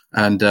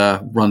 and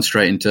run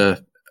straight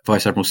into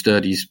Vice Admiral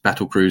Sturdy's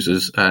battle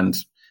cruisers and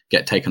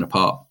get taken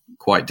apart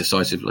quite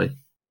decisively.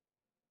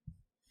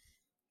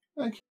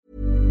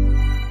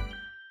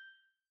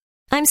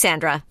 I'm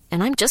Sandra,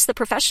 and I'm just the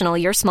professional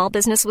your small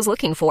business was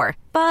looking for.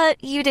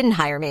 But you didn't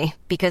hire me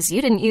because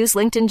you didn't use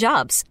LinkedIn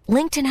Jobs.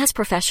 LinkedIn has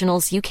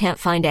professionals you can't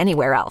find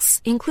anywhere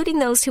else, including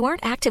those who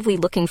aren't actively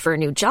looking for a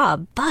new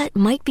job, but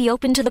might be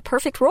open to the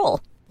perfect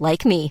role,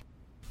 like me.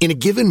 In a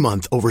given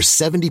month, over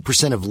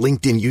 70% of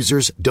LinkedIn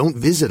users don't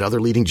visit other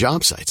leading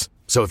job sites.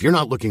 So if you're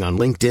not looking on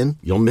LinkedIn,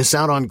 you'll miss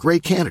out on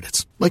great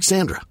candidates like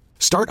Sandra.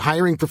 Start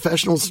hiring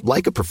professionals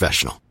like a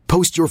professional.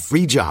 Post your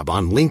free job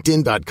on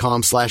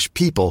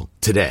linkedin.com/people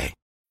today.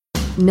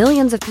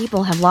 Millions of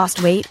people have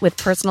lost weight with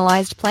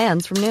personalized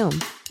plans from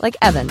Noom. Like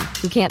Evan,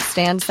 who can't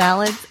stand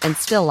salads and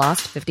still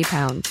lost 50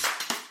 pounds.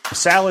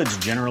 Salads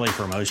generally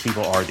for most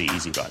people are the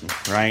easy button,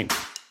 right?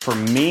 For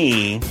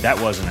me, that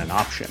wasn't an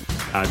option.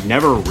 I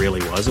never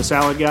really was a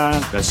salad guy.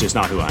 That's just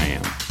not who I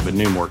am. But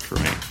Noom worked for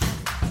me.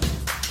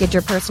 Get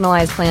your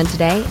personalized plan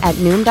today at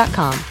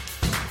Noom.com.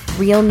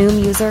 Real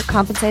Noom user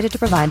compensated to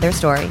provide their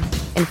story.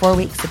 In 4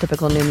 weeks, the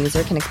typical Noom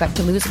user can expect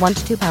to lose 1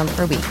 to 2 pounds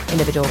per week.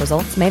 Individual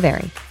results may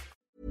vary.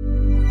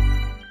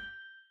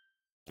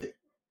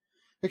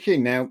 Okay,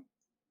 now,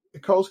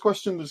 Cole's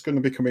question that's going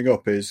to be coming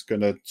up is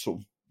going to sort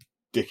of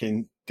dig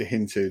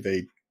into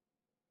the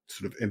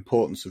sort of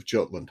importance of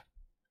Jutland.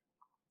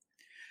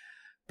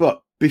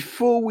 But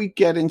before we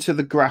get into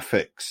the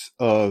graphics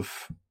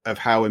of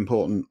how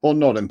important or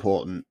not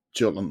important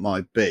Jutland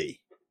might be,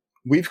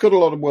 we've got a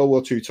lot of World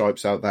War II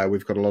types out there.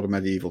 We've got a lot of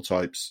medieval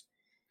types.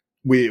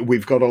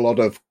 We've got a lot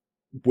of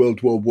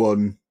World War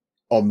I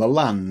on the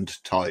land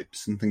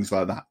types and things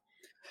like that.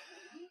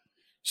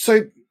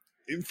 So,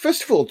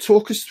 first of all,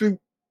 talk us through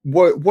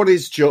what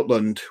is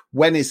Jutland,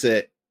 when is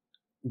it,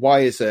 why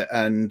is it,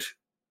 and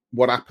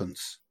what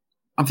happens?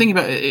 I'm thinking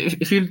about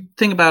it, if you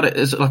think about it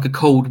as like a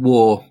Cold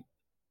War,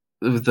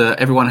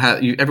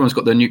 everyone's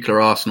got their nuclear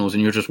arsenals,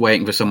 and you're just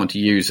waiting for someone to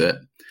use it.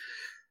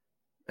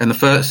 In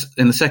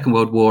the Second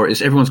World War,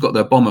 is everyone's got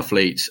their bomber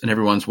fleets and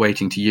everyone's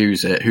waiting to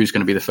use it. Who's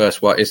going to be the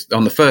first one? It's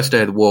on the first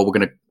day of the war,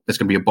 there's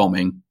going to be a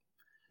bombing.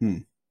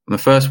 In the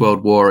First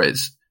World War,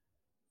 it's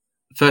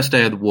first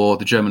day of the war,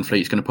 the German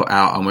fleet's going to put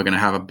out, and we're going to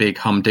have a big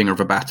humdinger of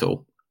a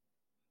battle.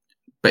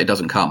 But it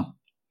doesn't come,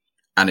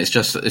 and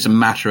it's a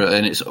matter,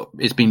 and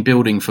it's been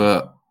building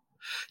for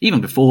even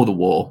before the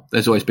war.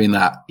 There's always been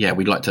that. Yeah,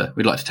 we'd like to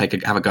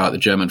have a go at the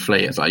German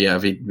fleet. It's like, yeah,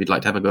 we'd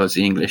like to have a go at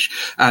the English,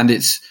 and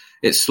it's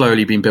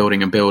slowly been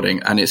building and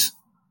building, and it's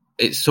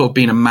sort of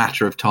been a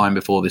matter of time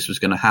before this was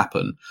going to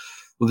happen.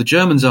 Well, the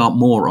Germans aren't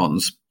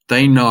morons.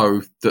 They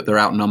know that they're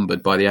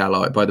outnumbered by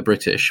the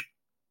British,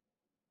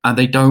 and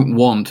they don't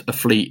want a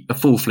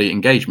full fleet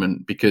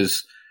engagement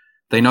because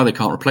they know they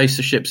can't replace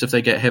the ships if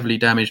they get heavily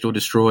damaged or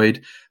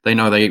destroyed. They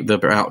know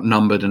they're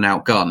outnumbered and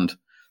outgunned.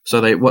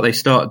 So what they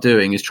start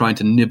doing is trying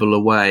to nibble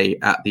away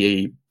at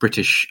the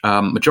British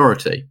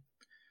majority.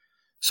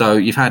 So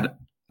you've had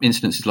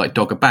instances like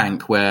Dogger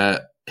Bank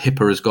where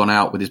Hipper has gone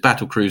out with his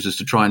battle cruisers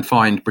to try and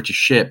find British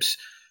ships,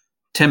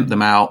 tempt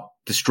them out,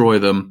 destroy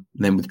them,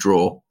 and then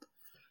withdraw.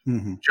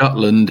 Mm-hmm.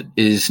 Jutland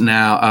is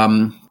now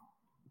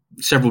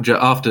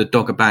after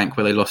Dogger Bank,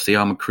 where they lost the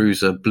armoured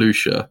cruiser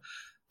Blucher.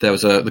 There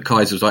was the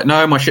Kaiser was like,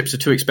 no, my ships are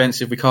too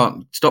expensive. We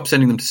can't stop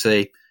sending them to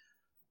sea.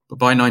 But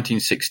by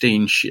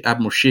 1916,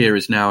 Admiral Scheer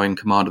is now in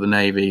command of the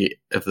Navy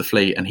of the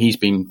fleet, and he's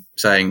been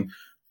saying,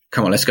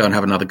 come on, let's go and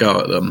have another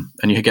go at them.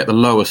 And you get the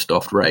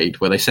Lowestoft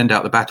raid, where they send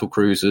out the battle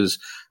cruisers,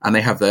 and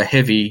they have they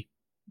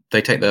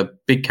take the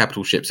big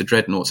capital ships, the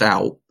dreadnoughts,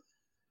 out,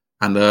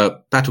 and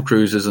the battle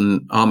cruisers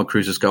and armour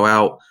cruisers go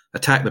out,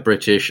 attack the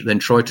British, then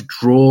try to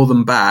draw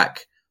them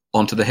back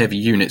onto the heavy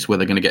units where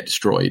they're going to get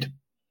destroyed.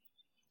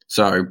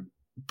 So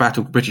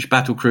British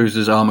battle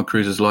cruisers, armour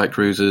cruisers, light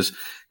cruisers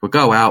will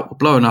go out, we'll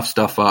blow enough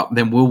stuff up,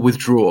 then we'll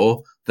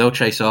withdraw, they'll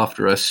chase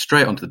after us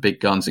straight onto the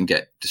big guns and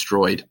get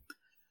destroyed.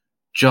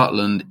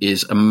 Jutland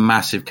is a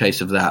massive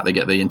case of that. They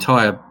get the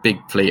entire big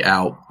fleet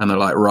out and they're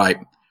like, right,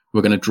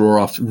 we're going to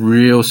draw off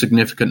real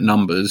significant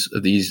numbers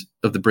of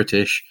the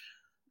British,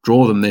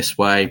 draw them this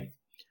way,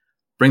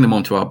 bring them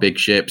onto our big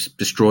ships,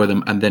 destroy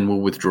them, and then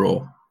we'll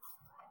withdraw.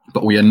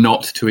 But we are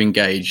not to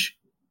engage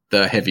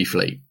the heavy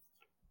fleet,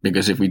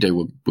 because if we do,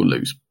 we'll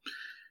lose.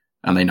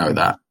 And they know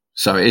that.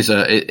 So it's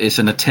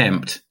an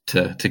attempt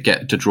to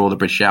draw the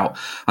British out.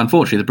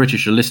 Unfortunately, the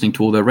British are listening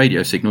to all their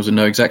radio signals and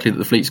know exactly that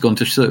the fleet's gone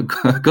to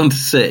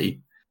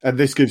sea. And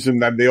this gives them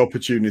then the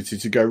opportunity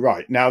to go,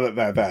 right, now that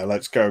they're there,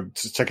 let's go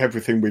to take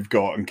everything we've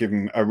got and give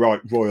them a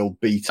royal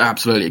beat.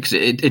 Absolutely, because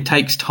it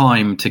takes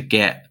time to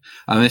get,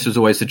 and this was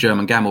always the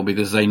German gamble,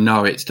 because they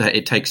know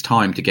it takes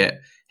time to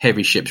get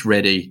heavy ships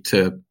ready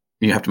to,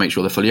 you have to make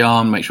sure they're fully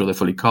armed, make sure they're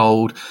fully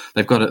coaled.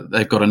 They've got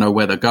to know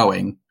where they're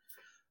going.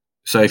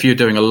 So if you're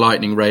doing a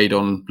lightning raid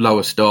on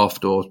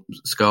Lowestoft or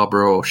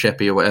Scarborough or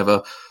Sheppey or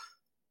whatever,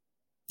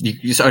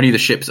 it's only the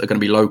ships that are going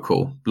to be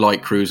local,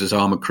 light cruisers,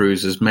 armoured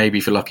cruisers, maybe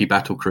if you're lucky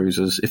battle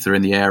cruisers if they're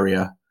in the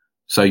area.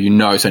 So it's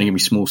only going to be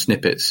small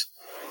snippets.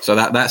 So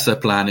that's their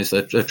plan, is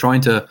that they're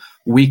trying to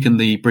weaken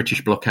the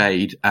British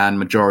blockade and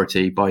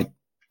majority by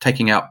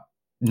taking out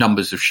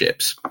numbers of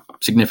ships,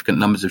 significant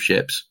numbers of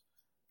ships,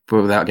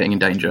 but without getting in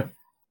danger.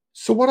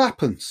 So what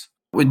happens?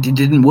 It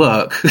didn't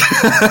work.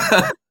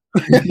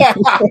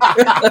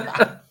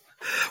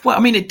 Well, I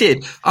mean, it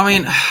did. I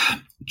mean,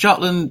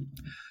 Jutland,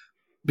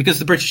 because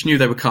the British knew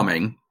they were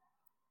coming,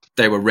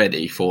 they were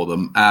ready for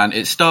them. And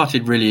it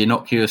started really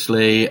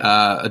innocuously.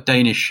 A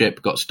Danish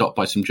ship got stopped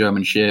by some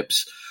German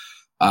ships.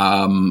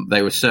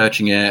 They were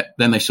searching it.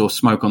 Then they saw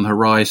smoke on the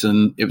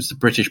horizon. It was the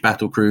British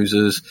battle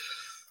cruisers.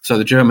 So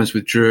the Germans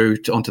withdrew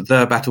onto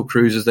their battle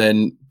cruisers.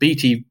 Then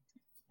Beatty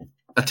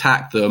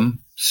attacked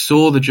them,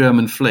 saw the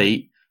German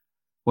fleet,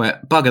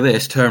 went, bugger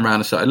this, turned around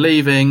and started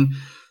leaving.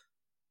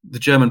 The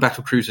German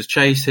battle cruisers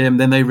chase him.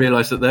 Then they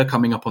realise that they're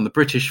coming up on the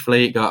British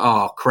fleet, go,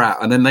 oh,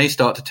 crap. And then they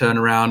start to turn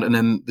around, and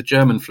then the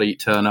German fleet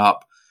turn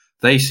up.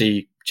 They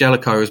see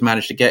Jellicoe has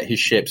managed to get his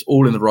ships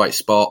all in the right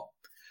spot.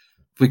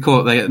 We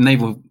call it,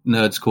 naval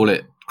nerds call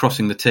it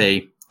crossing the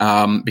T,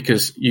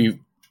 because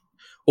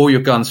all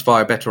your guns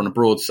fire better on a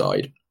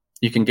broadside.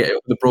 You can get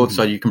the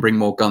broadside, you can bring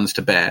more guns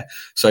to bear.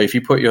 So if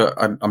you put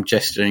I'm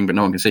gesturing, but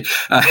no one can see.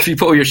 If you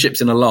put all your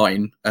ships in a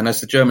line, and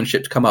as the German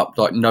ships come up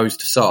like nose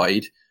to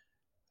side,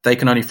 they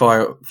can only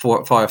fire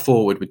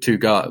forward with 2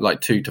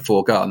 to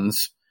 4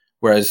 guns,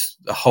 whereas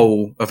the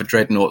whole of a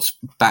dreadnought's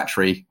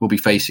battery will be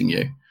facing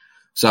you.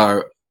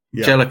 So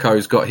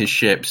Jellicoe's got his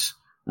ships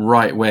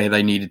right where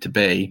they needed to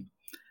be,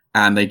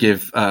 and they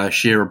give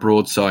Scheer a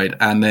broadside,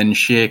 and then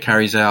Scheer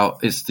carries out,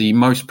 it's the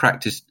most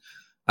practiced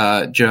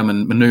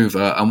German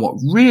maneuver. And what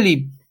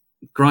really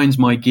grinds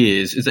my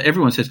gears is that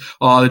everyone says,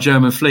 oh, the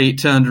German fleet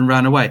turned and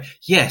ran away.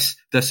 Yes,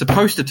 they're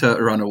supposed to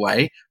run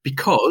away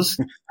because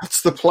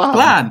that's the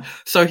plan.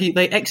 So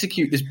they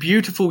execute this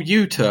beautiful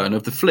U-turn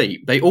of the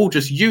fleet. They all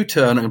just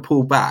U-turn and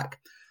pull back.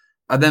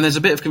 And then there's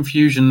a bit of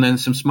confusion, then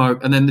some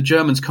smoke, and then the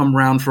Germans come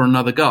round for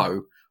another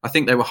go. I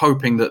think they were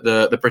hoping that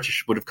the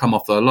British would have come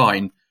off their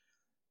line.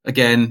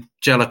 Again,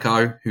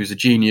 Jellicoe, who's a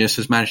genius,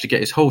 has managed to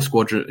get his whole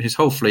squadron, his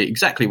whole fleet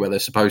exactly where they're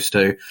supposed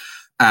to,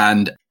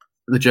 and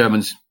the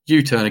Germans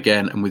U-turn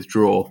again and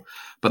withdraw.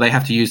 But they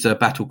have to use their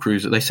battle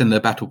cruiser. They send their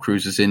battle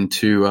cruisers in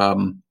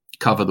to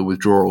cover the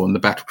withdrawal, and the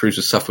battle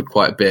cruisers suffered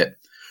quite a bit.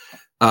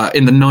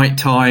 In the night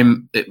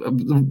time,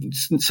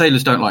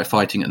 sailors don't like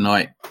fighting at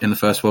night in the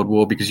First World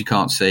War because you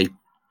can't see.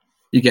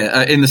 You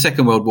get in the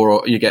Second World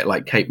War, you get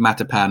like Cape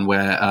Matapan,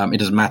 where it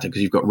doesn't matter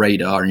because you've got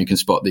radar and you can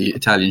spot the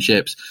Italian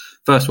ships.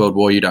 First World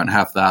War, you don't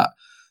have that,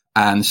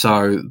 and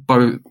so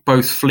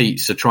both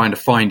fleets are trying to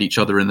find each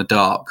other in the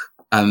dark.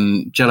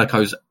 And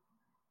Jellicoe's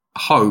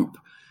hope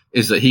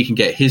is that he can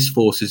get his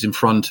forces in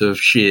front of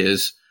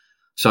Shears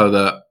so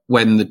that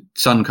when the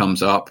sun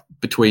comes up,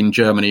 between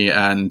Germany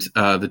and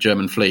the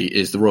German fleet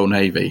is the Royal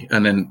Navy,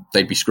 and then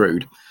they'd be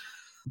screwed.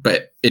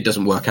 But it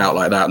doesn't work out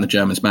like that, and the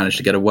Germans manage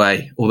to get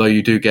away. Although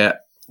you do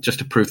get, just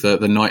to prove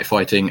the night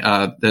fighting,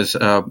 there's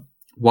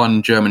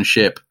one German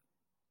ship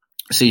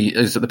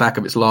is at the back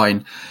of its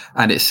line,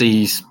 and it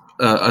sees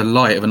a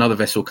light of another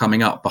vessel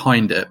coming up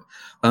behind it.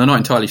 And they're not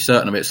entirely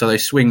certain of it, so they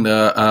swing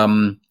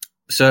the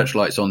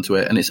searchlights onto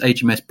it, and it's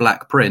HMS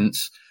Black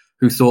Prince,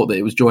 who thought that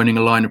it was joining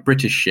a line of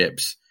British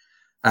ships.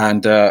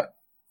 And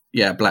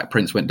Black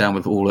Prince went down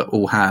with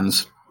all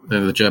hands.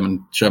 The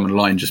German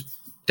line just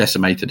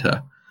decimated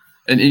her.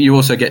 And you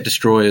also get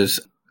destroyers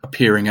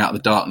appearing out of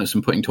the darkness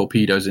and putting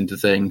torpedoes into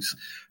things.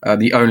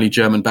 The only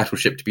German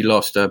battleship to be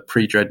lost,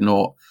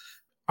 pre-dreadnought,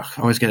 I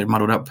always get it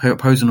muddled up,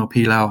 Posen or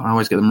Pilau, I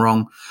always get them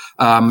wrong.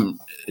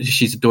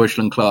 She's a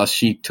Deutschland class.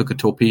 She took a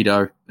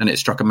torpedo and it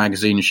struck a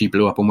magazine and she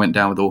blew up and went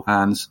down with all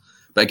hands.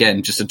 But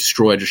again, just a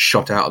destroyer just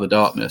shot out of the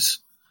darkness,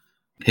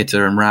 hit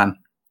her and ran.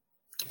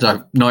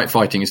 So night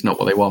fighting is not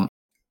what they want.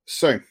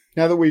 So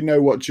now that we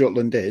know what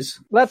Jutland is,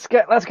 let's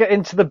get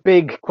into the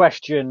big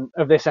question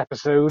of this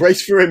episode.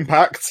 Brace for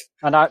impact.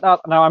 And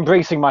now I'm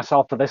bracing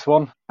myself for this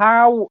one.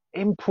 How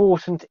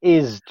important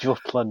is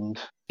Jutland?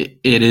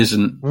 It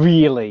isn't.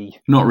 Really?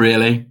 Not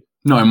really.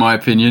 Not in my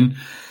opinion.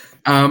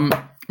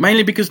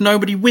 Mainly because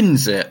nobody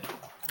wins it.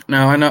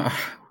 Now, I know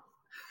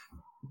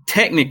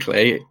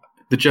technically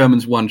the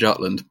Germans won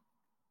Jutland.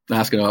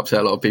 That's going to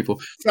upset a lot of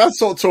people. That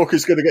sort of talk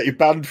is going to get you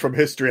banned from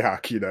History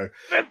Hack, you know.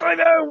 I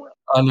know.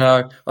 I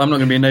know. I'm not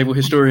going to be a naval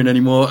historian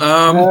anymore.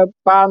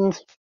 Banned.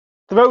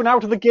 Thrown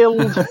out of the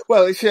guild.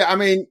 Well, I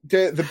mean,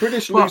 the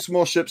British lose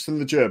more ships than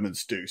the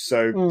Germans do,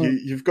 so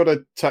you've got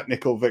a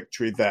technical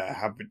victory there,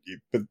 haven't you?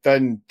 But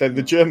then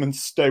the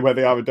Germans stay where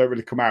they are and don't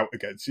really come out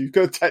again, so you've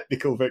got a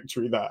technical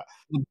victory there.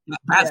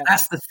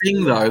 That's the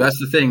thing, though. That's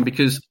the thing,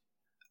 because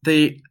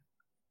I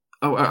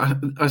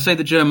say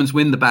the Germans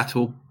win the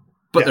battle,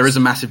 but there is a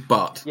massive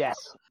but. Yes.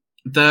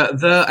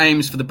 Their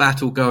aims for the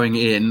battle going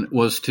in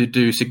was to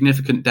do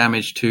significant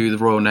damage to the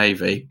Royal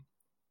Navy.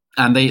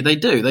 And they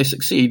do. They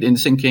succeed in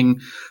sinking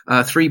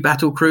 3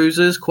 battle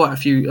cruisers, quite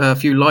a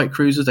few light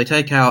cruisers. They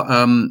take out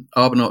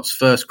Arbuthnot's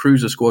first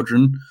cruiser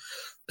squadron,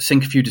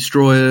 sink a few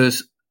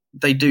destroyers.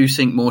 They do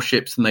sink more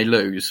ships than they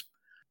lose.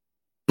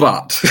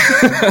 But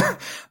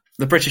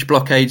the British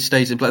blockade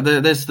stays in place.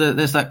 There's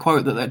that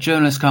quote that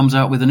journalist comes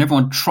out with, and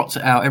everyone trots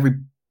it out every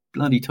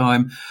bloody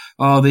time.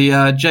 Oh,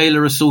 the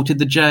jailer assaulted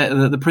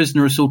the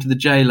prisoner assaulted the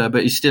jailer,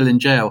 but he's still in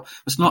jail.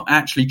 That's not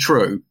actually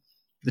true.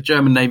 The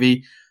German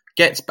Navy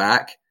gets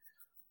back.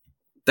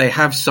 They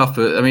have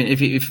suffered. I mean,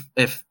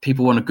 if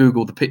people want to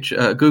Google the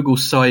picture, Google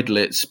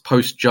Seydlitz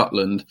post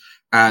Jutland,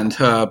 and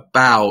her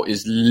bow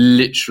is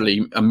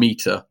literally a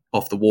meter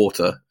off the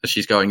water as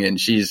she's going in.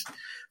 She's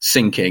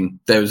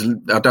sinking.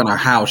 I don't know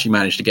how she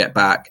managed to get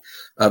back.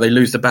 They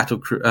lose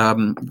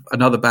the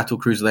another battle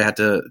cruiser they had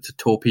to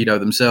torpedo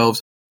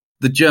themselves.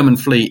 The German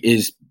fleet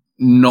is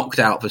knocked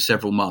out for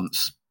several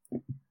months,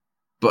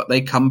 but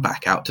they come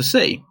back out to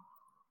sea.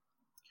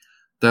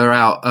 They're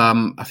out,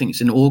 I think it's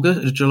in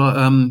August,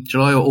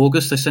 July or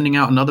August. They're sending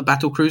out another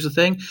battle cruiser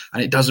thing,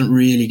 and it doesn't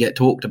really get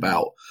talked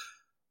about.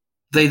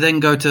 They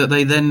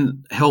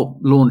then help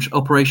launch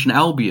Operation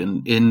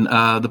Albion in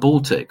the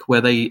Baltic,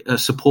 where they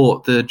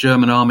support the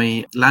German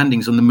army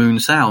landings on the Moon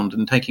Sound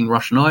and taking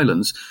Russian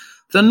islands.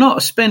 They're not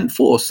a spent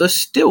force. They're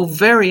still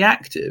very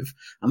active,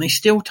 and they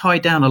still tie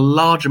down a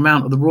large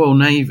amount of the Royal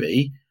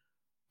Navy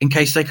in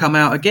case they come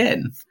out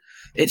again.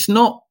 It's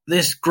not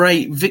this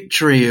great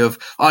victory of,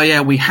 oh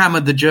yeah, we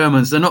hammered the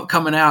Germans, they're not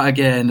coming out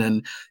again,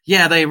 and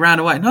yeah, they ran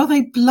away. No,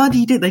 they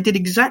bloody did. They did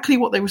exactly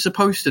what they were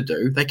supposed to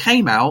do. They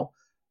came out,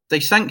 they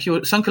sunk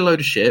a load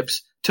of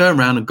ships, turned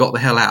around and got the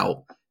hell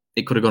out.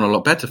 It could have gone a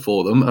lot better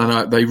for them,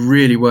 and they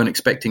really weren't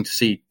expecting to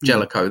see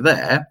Jellicoe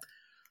there.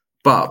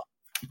 But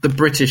the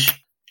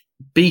British,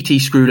 BT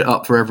screwed it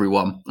up for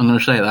everyone. I'm going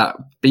to say that.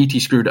 BT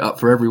screwed it up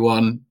for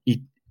everyone.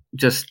 He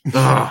just...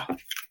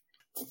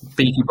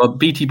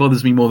 BT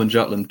bothers me more than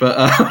Jutland, but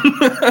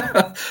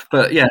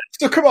yeah.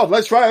 So come on,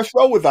 let's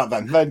roll with that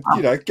then. Then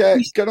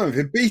get on with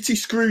it. BT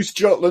screws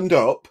Jutland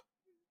up,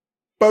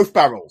 both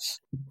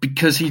barrels,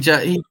 because he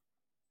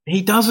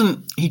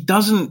doesn't.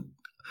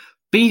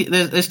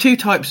 There's 2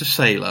 types of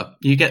sailor.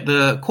 You get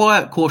the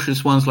quiet,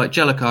 cautious ones like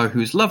Jellicoe,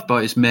 who's loved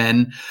by his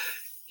men.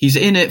 He's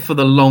in it for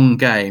the long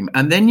game.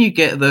 And then you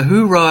get the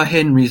hoorah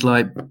Henrys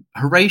like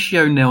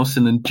Horatio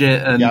Nelson and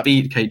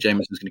Kate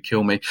Jameson's going to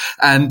kill me.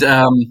 And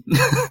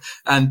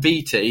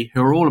BT,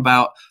 who are all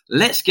about,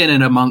 let's get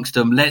in amongst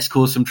them, let's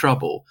cause some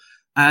trouble.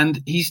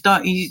 And he's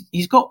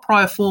got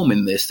prior form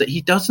in this, that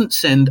he doesn't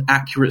send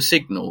accurate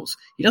signals.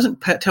 He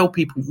doesn't tell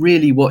people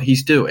really what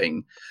he's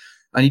doing.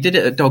 And he did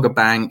it at Dogger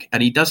Bank,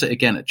 and he does it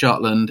again at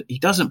Jutland. He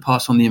doesn't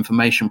pass on the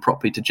information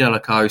properly to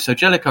Jellicoe, so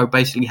Jellicoe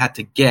basically had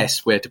to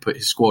guess where to put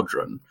his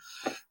squadron.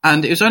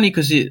 And it was only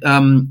because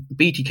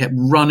BT kept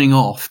running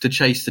off to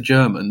chase the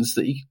Germans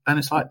and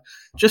it's like,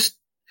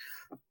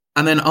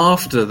 and then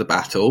after the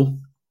battle,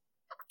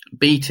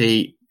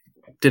 BT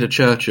did a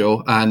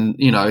Churchill, and,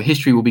 you know,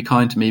 history will be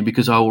kind to me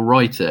because I will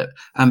write it.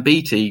 And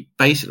Beatty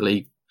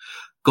basically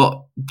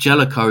got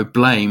Jellicoe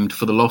blamed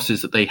for the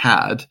losses that they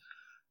had,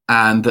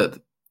 and that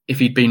if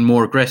he'd been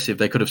more aggressive,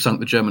 they could have sunk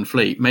the German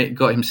fleet.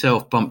 Got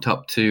himself bumped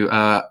up to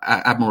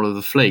Admiral of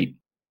the Fleet,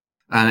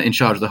 in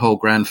charge of the whole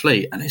Grand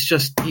Fleet. And it's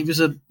just, he was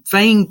a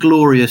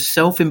vainglorious,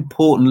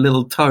 self-important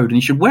little toad, and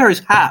he should wear his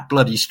hat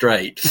bloody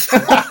straight.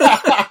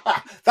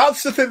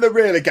 That's the thing that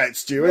really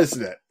gets to you,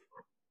 isn't it?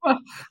 Well,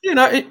 you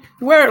know,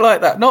 wear it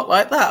like that, not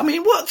like that. I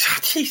mean, what?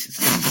 Jesus.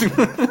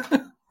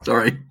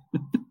 Sorry.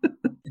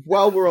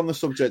 While we're on the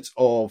subject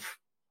of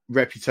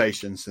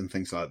reputations and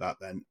things like that,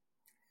 then,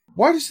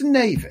 why does the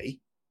Navy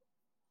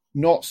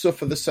not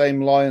suffer the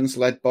same lions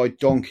led by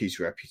donkeys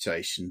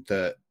reputation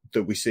that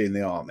we see in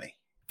the Army?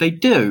 They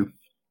do,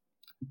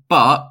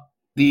 but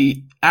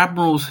the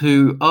admirals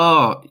who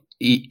are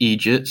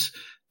Egypts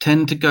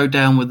tend to go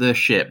down with their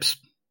ships.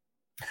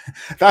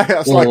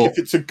 That's like if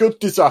it's a good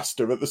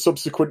disaster at the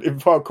subsequent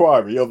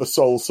inquiry, you're the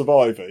sole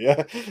survivor,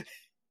 yeah?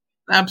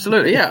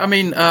 Absolutely, yeah. I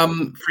mean,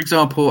 for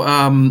example,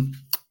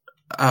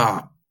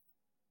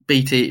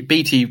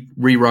 BT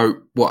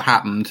rewrote what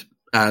happened,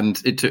 and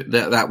it took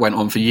that went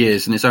on for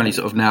years, and it's only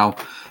sort of now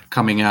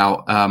coming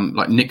out.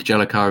 Like Nick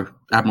Jellicoe,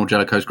 Admiral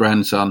Jellicoe's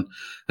grandson,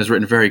 has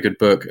written a very good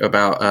book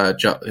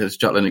about his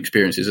Jutland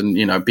experiences, and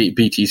you know,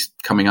 BT's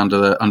coming under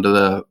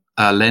the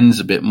lens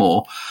a bit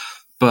more.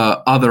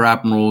 But other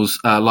admirals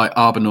like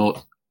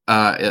Arbonaut,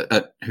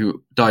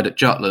 who died at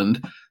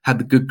Jutland, had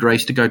the good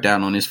grace to go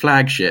down on his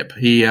flagship.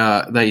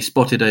 They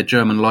spotted a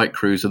German light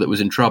cruiser that was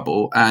in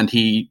trouble, and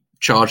he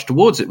charged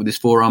towards it with his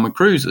 4 armoured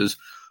cruisers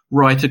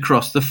right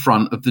across the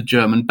front of the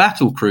German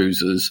battle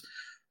cruisers,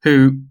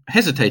 who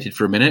hesitated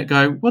for a minute,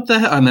 go, what the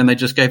hell? And then they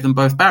just gave them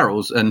both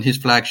barrels, and his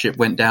flagship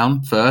went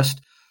down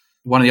first.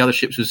 One of the other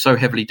ships was so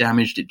heavily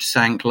damaged it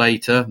sank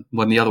later.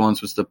 One of the other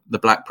ones was the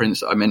Black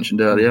Prince that I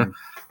mentioned earlier. Mm-hmm.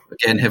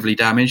 Again, heavily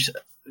damaged.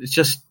 It's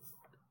just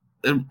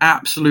an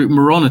absolute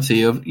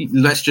morality of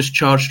let's just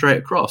charge straight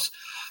across.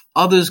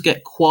 Others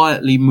get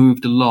quietly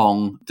moved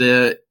along.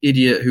 The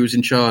idiot who was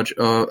in charge,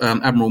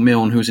 Admiral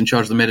Milne, who was in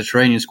charge of the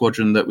Mediterranean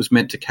squadron that was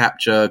meant to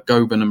capture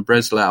Goeben and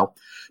Breslau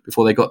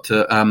before they got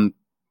to,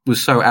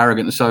 was so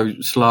arrogant and so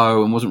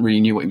slow and wasn't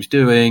really knew what he was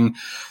doing.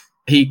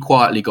 He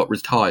quietly got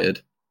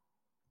retired.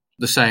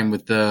 The same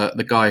with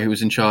the guy who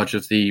was in charge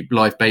of the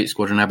live bait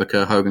squadron,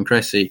 Abaker, Hogan,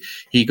 Cressy.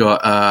 He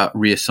got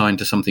reassigned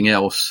to something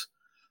else.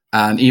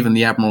 And even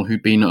the admiral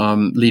who'd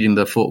been leading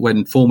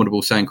when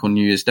Formidable sank on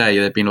New Year's Day,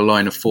 there'd been a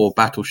line of 4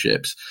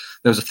 battleships.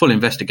 There was a full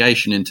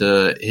investigation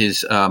into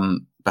his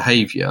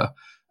behaviour.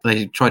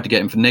 They tried to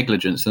get him for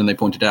negligence, and then they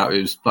pointed out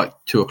it was like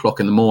 2:00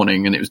 in the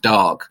morning and it was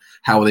dark.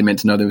 How were they meant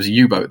to know there was a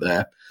U-boat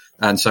there?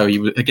 And so he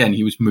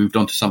was moved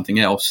on to something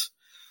else.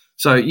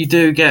 So you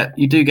do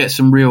get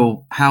some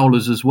real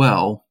howlers as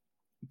well,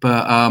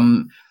 but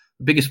the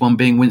biggest one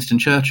being Winston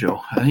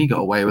Churchill, and he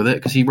got away with it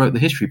because he wrote the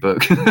history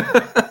book.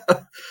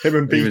 Him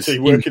and BT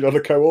working on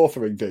a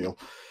co-authoring deal.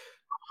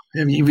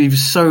 He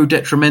was so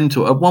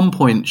detrimental. At one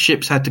point,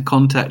 ships had to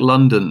contact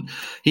London.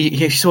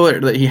 He saw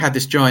that he had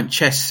this giant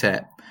chess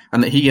set,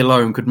 and that he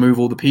alone could move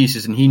all the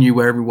pieces, and he knew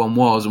where everyone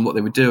was and what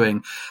they were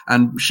doing.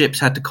 And ships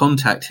had to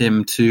contact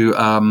him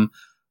to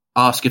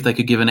ask if they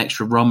could give an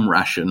extra rum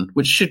ration,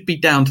 which should be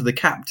down to the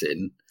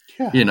captain,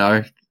 you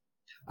know.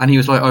 And he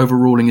was like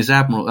overruling his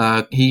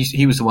admiral.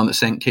 He was the one that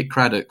sent Kit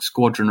Craddock's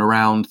squadron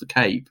around the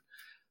Cape,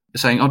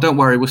 saying, "Oh, don't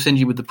worry, we'll send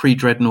you with the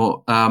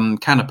pre-dreadnought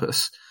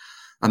Canopus,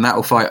 and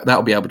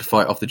that'll be able to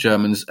fight off the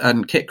Germans."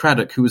 And Kit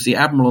Craddock, who was the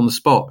admiral on the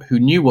spot, who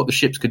knew what the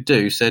ships could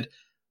do, said,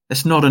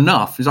 "That's not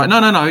enough." He's like,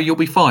 "No, you'll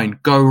be fine.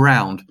 Go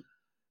round."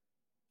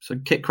 So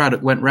Kit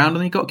Craddock went round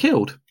and he got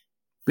killed.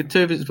 With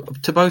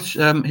both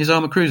his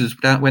armoured cruisers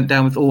went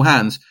down with all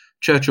hands.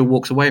 Churchill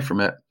walks away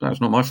from it. That's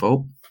not my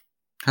fault.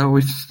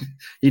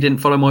 He didn't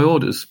follow my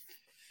orders.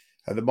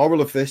 The moral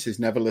of this is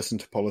never listen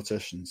to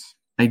politicians.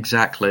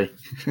 Exactly.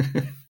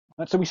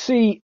 So we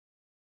see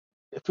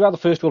throughout the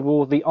First World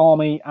War, the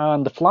Army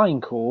and the Flying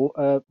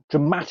Corps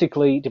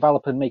dramatically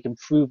develop and make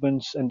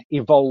improvements and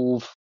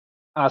evolve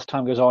as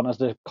time goes on, as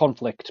the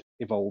conflict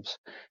evolves.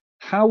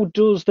 How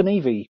does the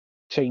Navy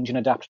change and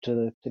adapt to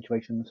the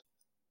situations?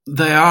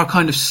 They are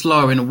kind of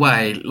slow in a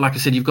way. Like I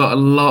said, you've got a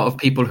lot of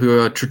people who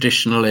are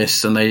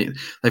traditionalists, and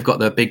they've got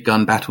their big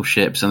gun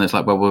battleships, and it's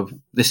like, well,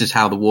 this is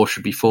how the war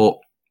should be fought.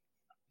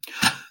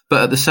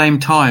 But at the same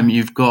time,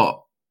 you've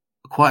got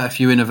quite a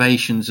few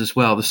innovations as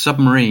well. The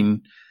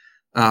submarine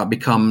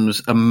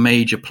becomes a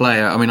major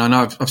player. I mean, I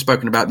know I've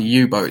spoken about the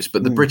U-boats,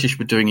 but the British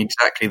were doing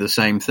exactly the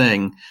same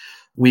thing.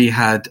 We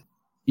had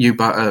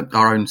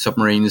our own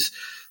submarines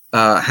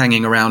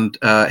hanging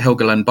around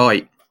Helgoland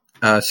Bight.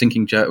 We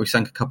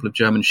sank a couple of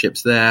German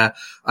ships there,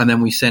 and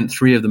then we sent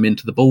 3 of them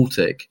into the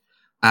Baltic,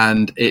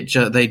 and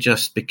they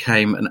just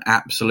became an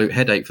absolute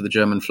headache for the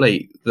German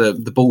fleet.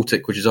 The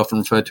Baltic, which is often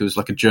referred to as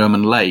like a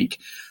German lake,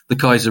 the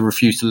Kaiser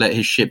refused to let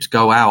his ships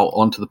go out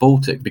onto the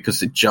Baltic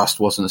because it just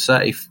wasn't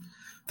safe.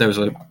 There was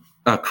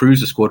a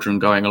cruiser squadron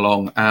going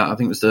along. I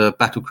think it was the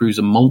battle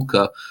cruiser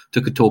Moltke,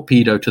 took a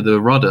torpedo to the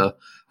rudder,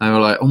 And they were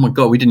like, oh my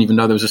God, we didn't even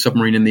know there was a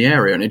submarine in the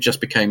area. And it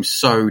just became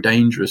so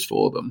dangerous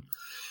for them.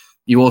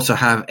 You also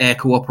have air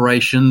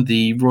cooperation.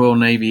 The Royal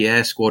Navy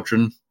Air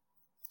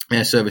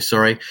Service,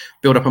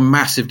 build up a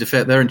massive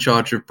defense. They're in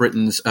charge of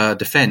Britain's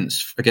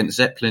defense against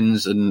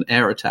Zeppelins and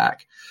air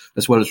attack,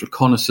 as well as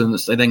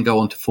reconnaissance. They then go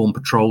on to form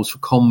patrols for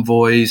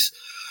convoys.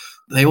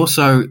 They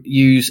also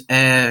use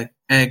air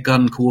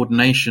gun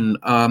coordination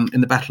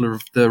in the Battle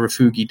of the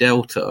Refugi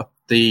Delta.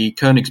 The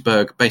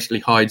Königsberg basically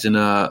hides in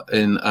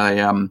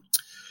a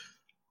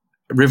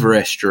river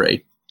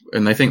estuary,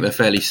 and they think they're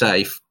fairly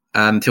safe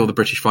until the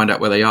British find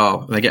out where they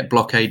are. They get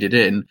blockaded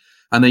in,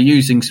 and they're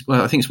using,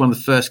 I think it's one of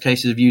the first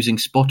cases of using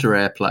spotter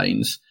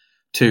airplanes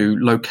to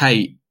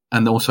locate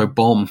and also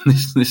bomb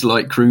this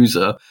light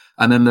cruiser.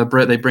 And then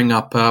they bring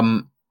up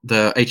the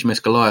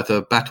HMS Goliath,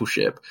 a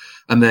battleship,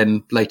 and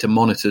then later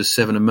monitors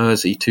Seven and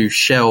Mersey to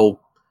shell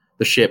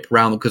the ship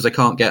round, because they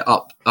can't get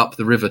up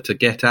the river to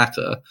get at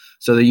her.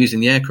 So they're using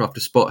the aircraft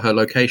to spot her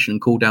location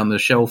and call down the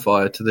shell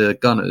fire to the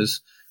gunners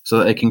so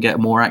that they can get a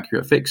more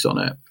accurate fix on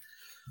it.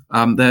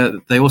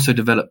 They also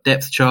develop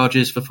depth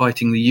charges for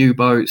fighting the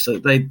U-boats. So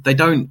they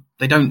don't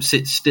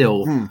sit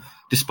still,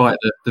 despite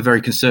the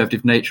very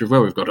conservative nature of,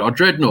 well, we've got our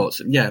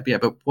dreadnoughts. Yeah,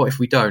 but what if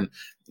we don't?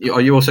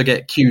 You also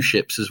get Q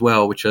ships as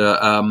well, which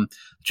are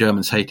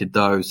Germans hated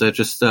those. They're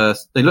just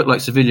they look like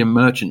civilian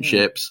merchant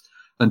ships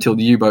until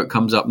the U-boat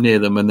comes up near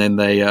them, and then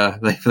they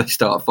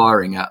start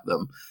firing at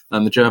them.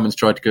 And the Germans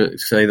tried to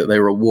say that they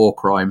were a war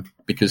crime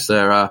because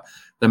they're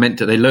flying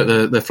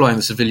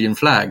the civilian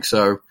flag.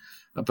 So,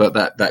 but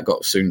that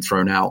got soon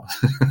thrown out.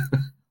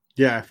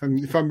 Yeah,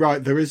 if I'm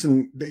right,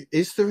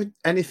 is there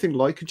anything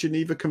like a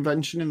Geneva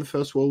Convention in the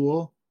First World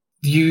War?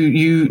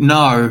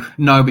 No,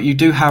 but you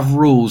do have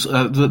rules.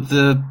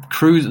 The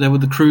cruise, there were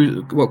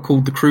what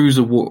called the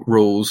cruiser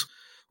rules,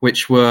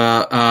 which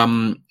were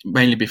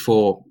mainly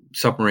before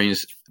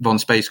submarines, von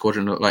Space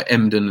Squadron, like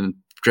Emden and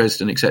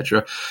Dresden,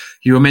 etc.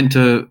 You were meant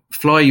to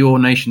fly your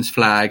nation's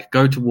flag,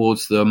 go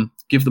towards them,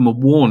 give them a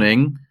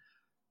warning,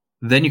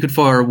 then you could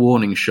fire a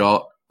warning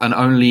shot, and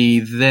only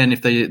then,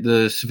 if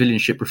the civilian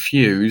ship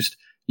refused,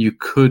 you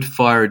could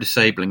fire a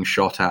disabling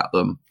shot at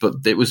them. But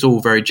it was all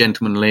very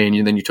gentlemanly,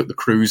 and then you took the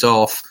cruise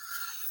off.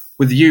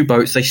 With the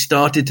U-boats, they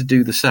started to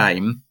do the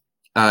same.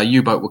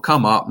 U-boat will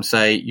come up and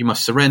say, you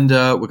must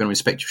surrender, we're going to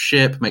inspect your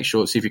ship,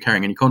 see if you're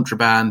carrying any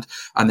contraband,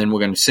 and then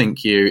we're going to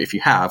sink you if you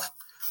have.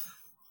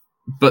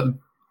 But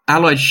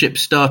Allied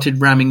ships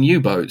started ramming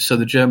U-boats, so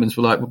the Germans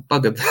were like, well,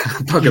 bugger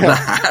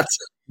that.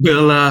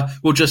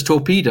 We'll just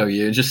torpedo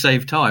you and just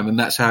save time. And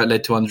that's how it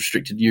led to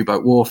unrestricted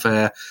U-boat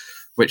warfare,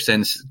 which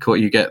then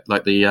you get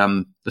like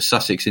the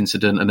Sussex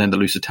incident, and then the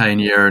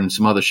Lusitania and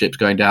some other ships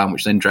going down,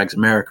 which then drags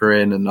America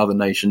in and other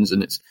nations.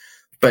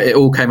 But it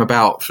all came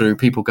about through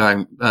people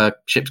going,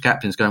 ships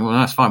captains going, well,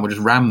 that's fine, we'll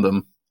just ram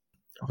them.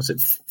 Was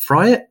it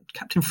Fryatt?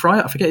 Captain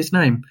Fryatt? I forget his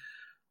name.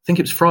 I think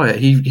it was Fryatt.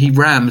 He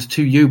rammed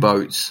 2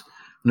 U-boats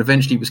and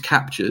eventually was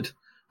captured,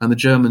 and the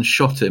Germans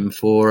shot him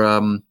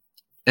for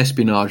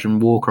espionage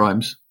and war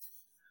crimes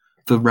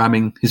for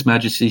ramming His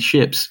Majesty's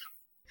ships.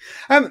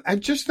 I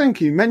just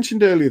think you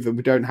mentioned earlier that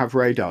we don't have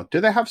radar.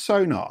 Do they have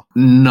sonar?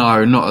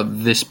 No, not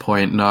at this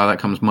point. No, that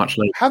comes much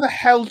later. How the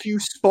hell do you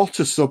spot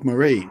a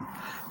submarine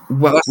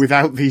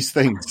without these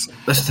things?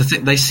 That's the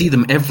thing. They see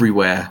them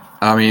everywhere.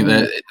 I mean,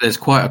 there's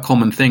quite a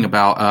common thing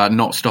about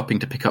not stopping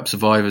to pick up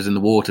survivors in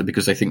the water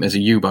because they think there's a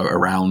U-boat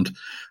around.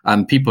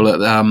 And people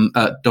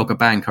at Dogger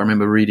Bank, I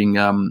remember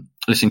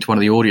listening to one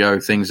of the audio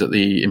things at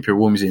the Imperial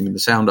War Museum in the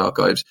sound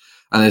archives,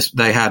 and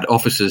they had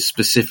officers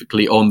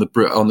specifically on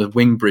the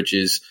wing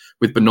bridges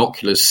with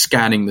binoculars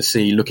scanning the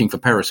sea, looking for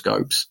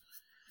periscopes.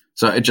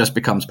 So it just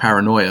becomes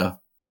paranoia.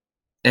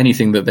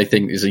 Anything that they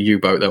think is a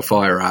U-boat, they'll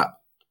fire at.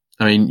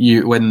 I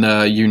mean, when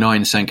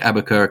E09 sank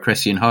Abaca,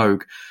 Cressy and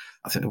Hogue,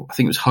 I think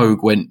it was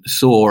Hogue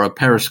saw a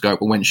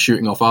periscope and went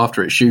shooting off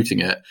after it, shooting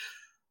it.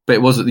 But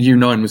it was that the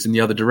E09 was in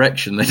the other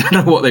direction. They don't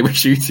know what they were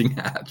shooting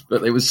at,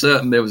 but they were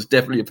certain there was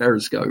definitely a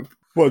periscope.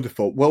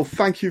 Wonderful. Well,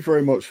 thank you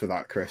very much for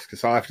that, Chris,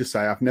 because I have to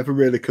say I've never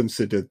really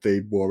considered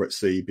the war at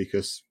sea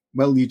because,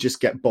 well, you just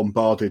get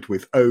bombarded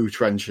with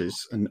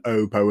trenches and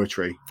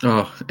poetry.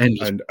 Oh,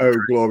 endless. And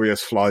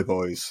glorious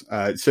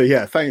flyboys. So,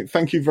 yeah,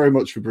 thank you very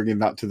much for bringing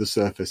that to the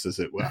surface, as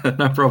it were.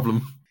 No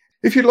problem.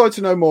 If you'd like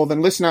to know more,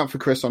 then listen out for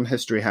Chris on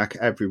History Hack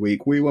every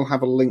week. We will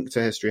have a link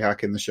to History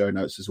Hack in the show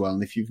notes as well.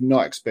 And if you've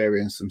not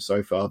experienced them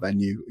so far, then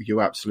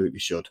you absolutely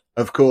should.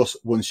 Of course,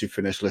 once you've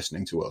finished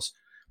listening to us,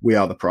 we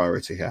are the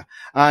priority here.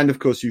 And of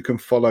course, you can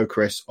follow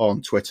Chris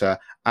on Twitter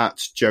at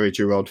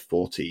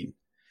JerryGirod14.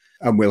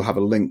 And we'll have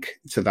a link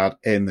to that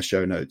in the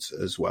show notes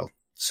as well.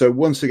 So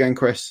once again,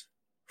 Chris,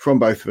 from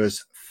both of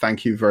us,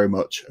 thank you very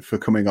much for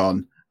coming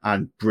on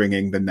and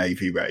bringing the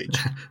Navy rage.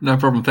 No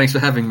problem. Thanks for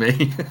having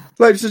me.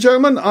 Ladies and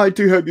gentlemen, I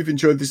do hope you've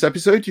enjoyed this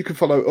episode. You can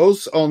follow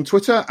us on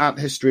Twitter at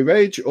History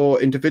Rage,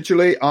 or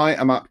individually, I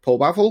am at Paul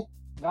Bavel.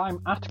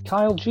 I'm at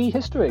Kyle G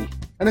History.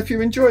 And if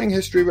you're enjoying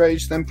History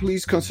Rage, then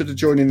please consider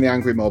joining the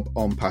Angry Mob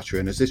on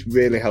Patreon, as this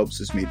really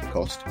helps us meet the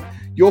cost.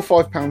 Your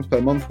 £5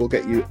 per month will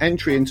get you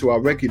entry into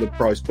our regular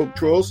prize book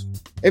draws,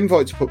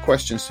 invite to put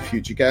questions to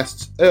future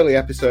guests, early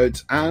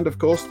episodes, and of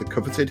course the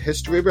coveted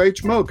History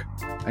Rage mug.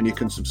 And you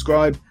can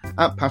subscribe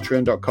at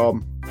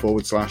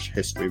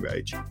patreon.com/History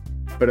Rage.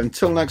 But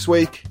until next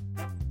week,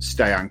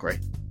 stay angry.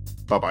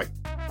 Bye-bye.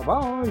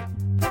 Bye-bye.